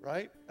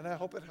 Right? And I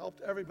hope it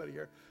helped everybody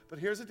here. But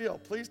here's the deal.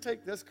 Please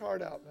take this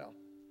card out now.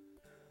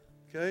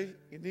 Okay?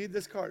 You need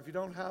this card. If you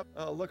don't have,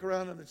 look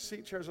around in the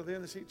seat chairs. Are they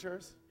in the seat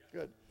chairs?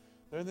 Good.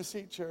 They're in the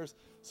seat chairs.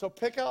 So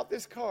pick out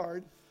this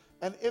card,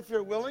 and if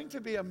you're willing to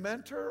be a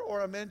mentor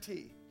or a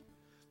mentee,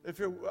 if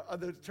you're,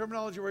 the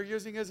terminology we're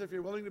using is if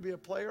you're willing to be a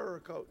player or a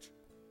coach.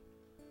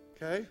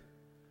 Okay?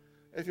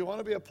 If you want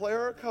to be a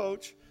player or a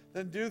coach,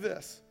 then do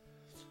this.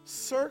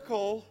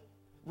 Circle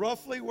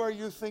roughly where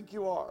you think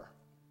you are.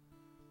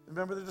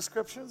 Remember the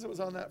descriptions? It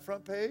was on that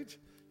front page.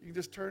 You can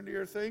just turn to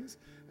your things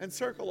and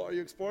circle. Are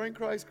you exploring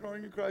Christ,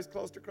 growing in Christ,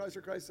 close to Christ,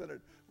 or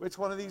Christ-centered? Which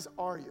one of these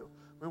are you?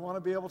 We want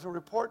to be able to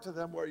report to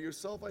them where you're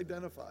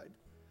self-identified.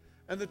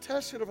 And the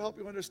test should have helped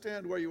you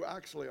understand where you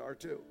actually are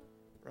too,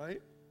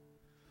 right?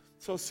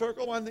 So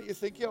circle one that you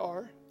think you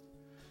are.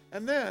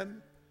 And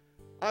then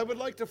I would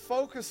like to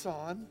focus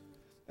on,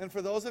 and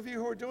for those of you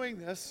who are doing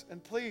this,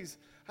 and please,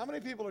 how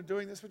many people are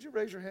doing this? Would you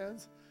raise your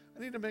hands?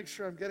 I need to make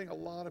sure I'm getting a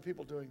lot of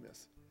people doing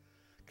this.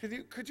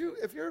 Could you,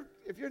 if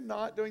you're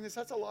not doing this,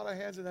 that's a lot of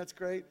hands and that's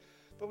great.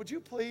 But would you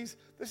please,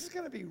 this is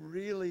going to be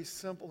really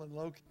simple and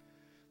low-key.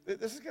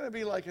 This is going to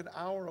be like an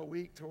hour a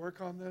week to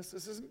work on this.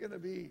 This isn't going to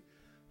be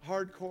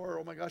hardcore,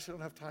 oh my gosh, I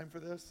don't have time for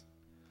this.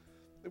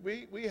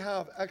 We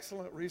have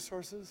excellent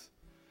resources.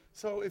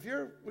 So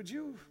would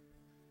you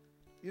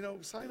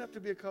sign up to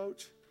be a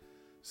coach?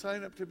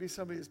 Sign up to be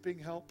somebody that's being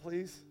helped,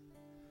 please.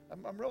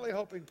 I'm really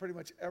hoping pretty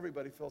much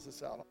everybody fills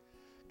this out,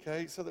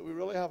 okay, so that we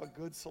really have a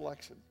good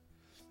selection.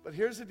 But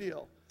here's the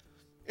deal.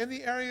 In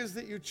the areas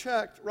that you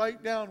checked,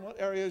 write down what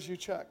areas you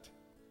checked.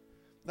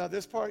 Now,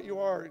 this part you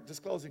are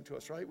disclosing to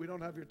us, right? We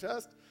don't have your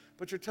test,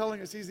 but you're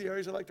telling us these are the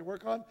areas I'd like to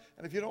work on.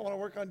 And if you don't want to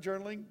work on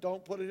journaling,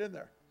 don't put it in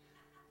there.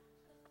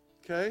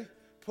 Okay?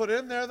 Put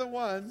in there the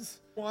ones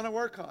you want to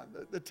work on.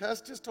 The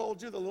test just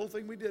told you, the little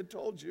thing we did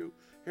told you,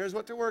 here's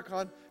what to work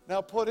on.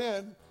 Now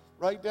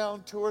write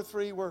down 2 or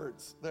 3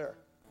 words there.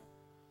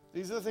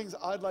 These are the things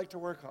I'd like to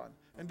work on.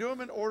 And do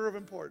them in order of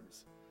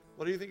importance.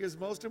 What do you think is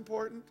most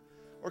important?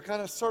 Or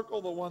kind of circle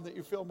the one that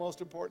you feel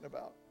most important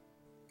about.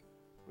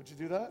 Would you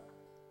do that?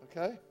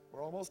 Okay,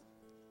 we're almost.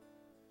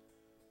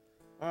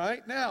 All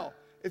right, now,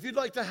 if you'd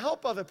like to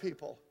help other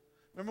people,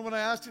 remember when I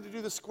asked you to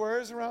do the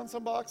squares around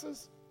some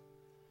boxes?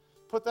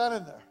 Put that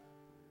in there.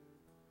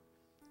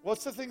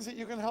 What's the things that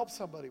you can help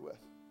somebody with?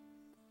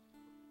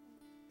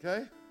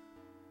 Okay?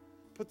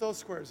 Put those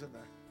squares in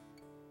there.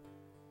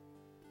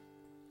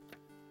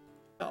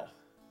 Now,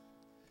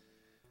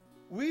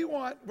 we're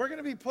going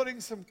to be putting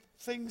some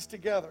things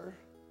together,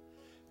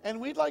 and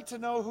we'd like to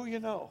know who you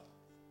know.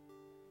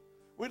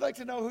 We'd like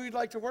to know who you'd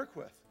like to work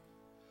with.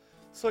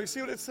 So you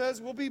see what it says?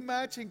 We'll be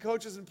matching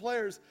coaches and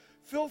players.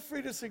 Feel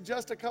free to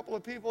suggest a couple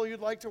of people you'd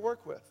like to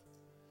work with.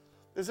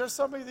 Is there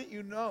somebody that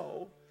you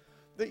know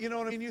that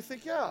and you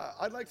think, yeah,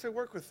 I'd like to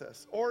work with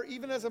this. Or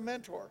even as a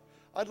mentor,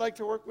 I'd like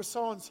to work with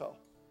so-and-so.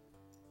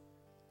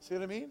 See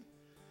what I mean?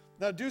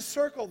 Now do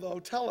circle though.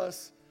 Tell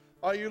us,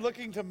 are you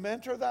looking to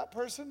mentor that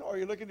person or are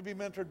you looking to be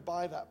mentored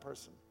by that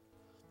person?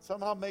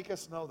 Somehow make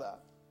us know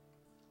that.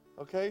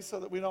 Okay, so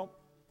that we don't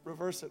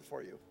reverse it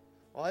for you.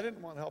 Well, I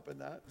didn't want help in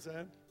that,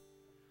 Zan.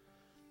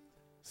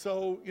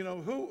 So, you know,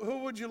 who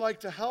would you like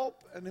to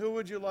help, and who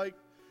would you like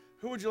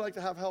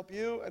to have help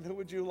you, and who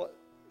would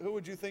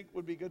you think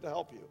would be good to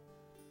help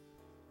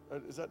you?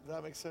 Does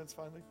that make sense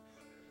finally?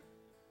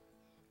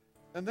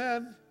 And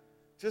then,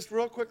 just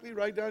real quickly,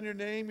 write down your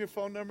name, your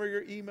phone number,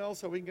 your email,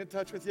 so we can get in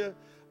touch with you.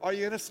 Are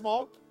you in a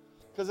small?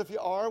 Because if you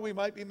are, we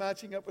might be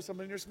matching up with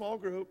someone in your small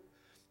group.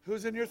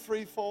 Who's in your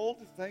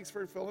threefold? Thanks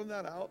for filling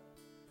that out.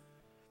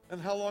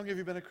 And how long have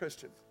you been a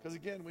Christian? Because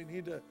again, we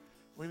need to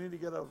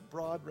get a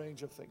broad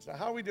range of things. Now,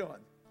 how are we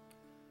doing?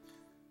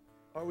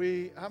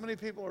 How many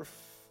people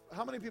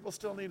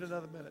still need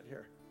another minute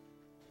here?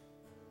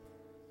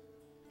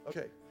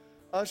 Okay.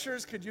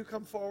 Ushers, could you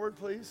come forward,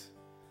 please?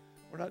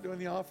 We're not doing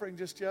the offering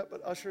just yet,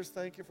 but ushers,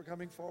 thank you for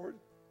coming forward.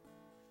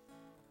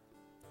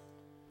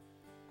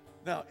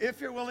 Now, if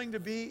you're willing to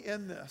be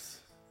in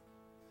this,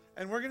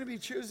 and we're going to be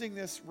choosing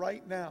this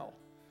right now.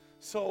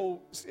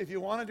 So if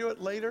you want to do it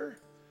later,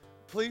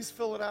 please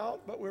fill it out,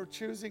 but we're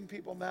choosing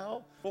people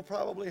now. We'll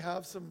probably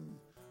have some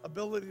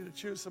ability to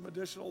choose some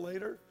additional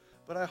later,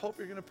 but I hope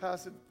you're going to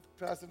pass it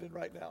in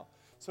right now.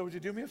 So would you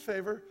do me a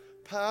favor?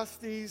 Pass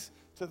these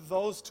to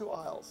those two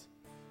aisles.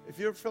 If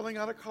you're filling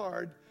out a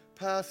card,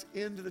 pass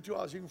into the two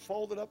aisles. You can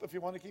fold it up if you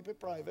want to keep it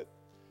private,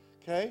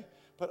 okay?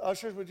 But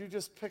ushers, would you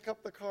just pick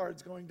up the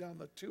cards going down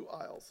the two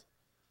aisles,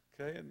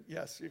 okay? And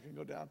yes, you can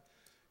go down.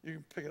 You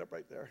can pick it up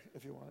right there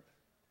if you want,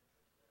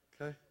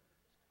 okay?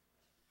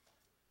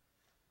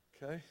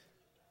 Okay.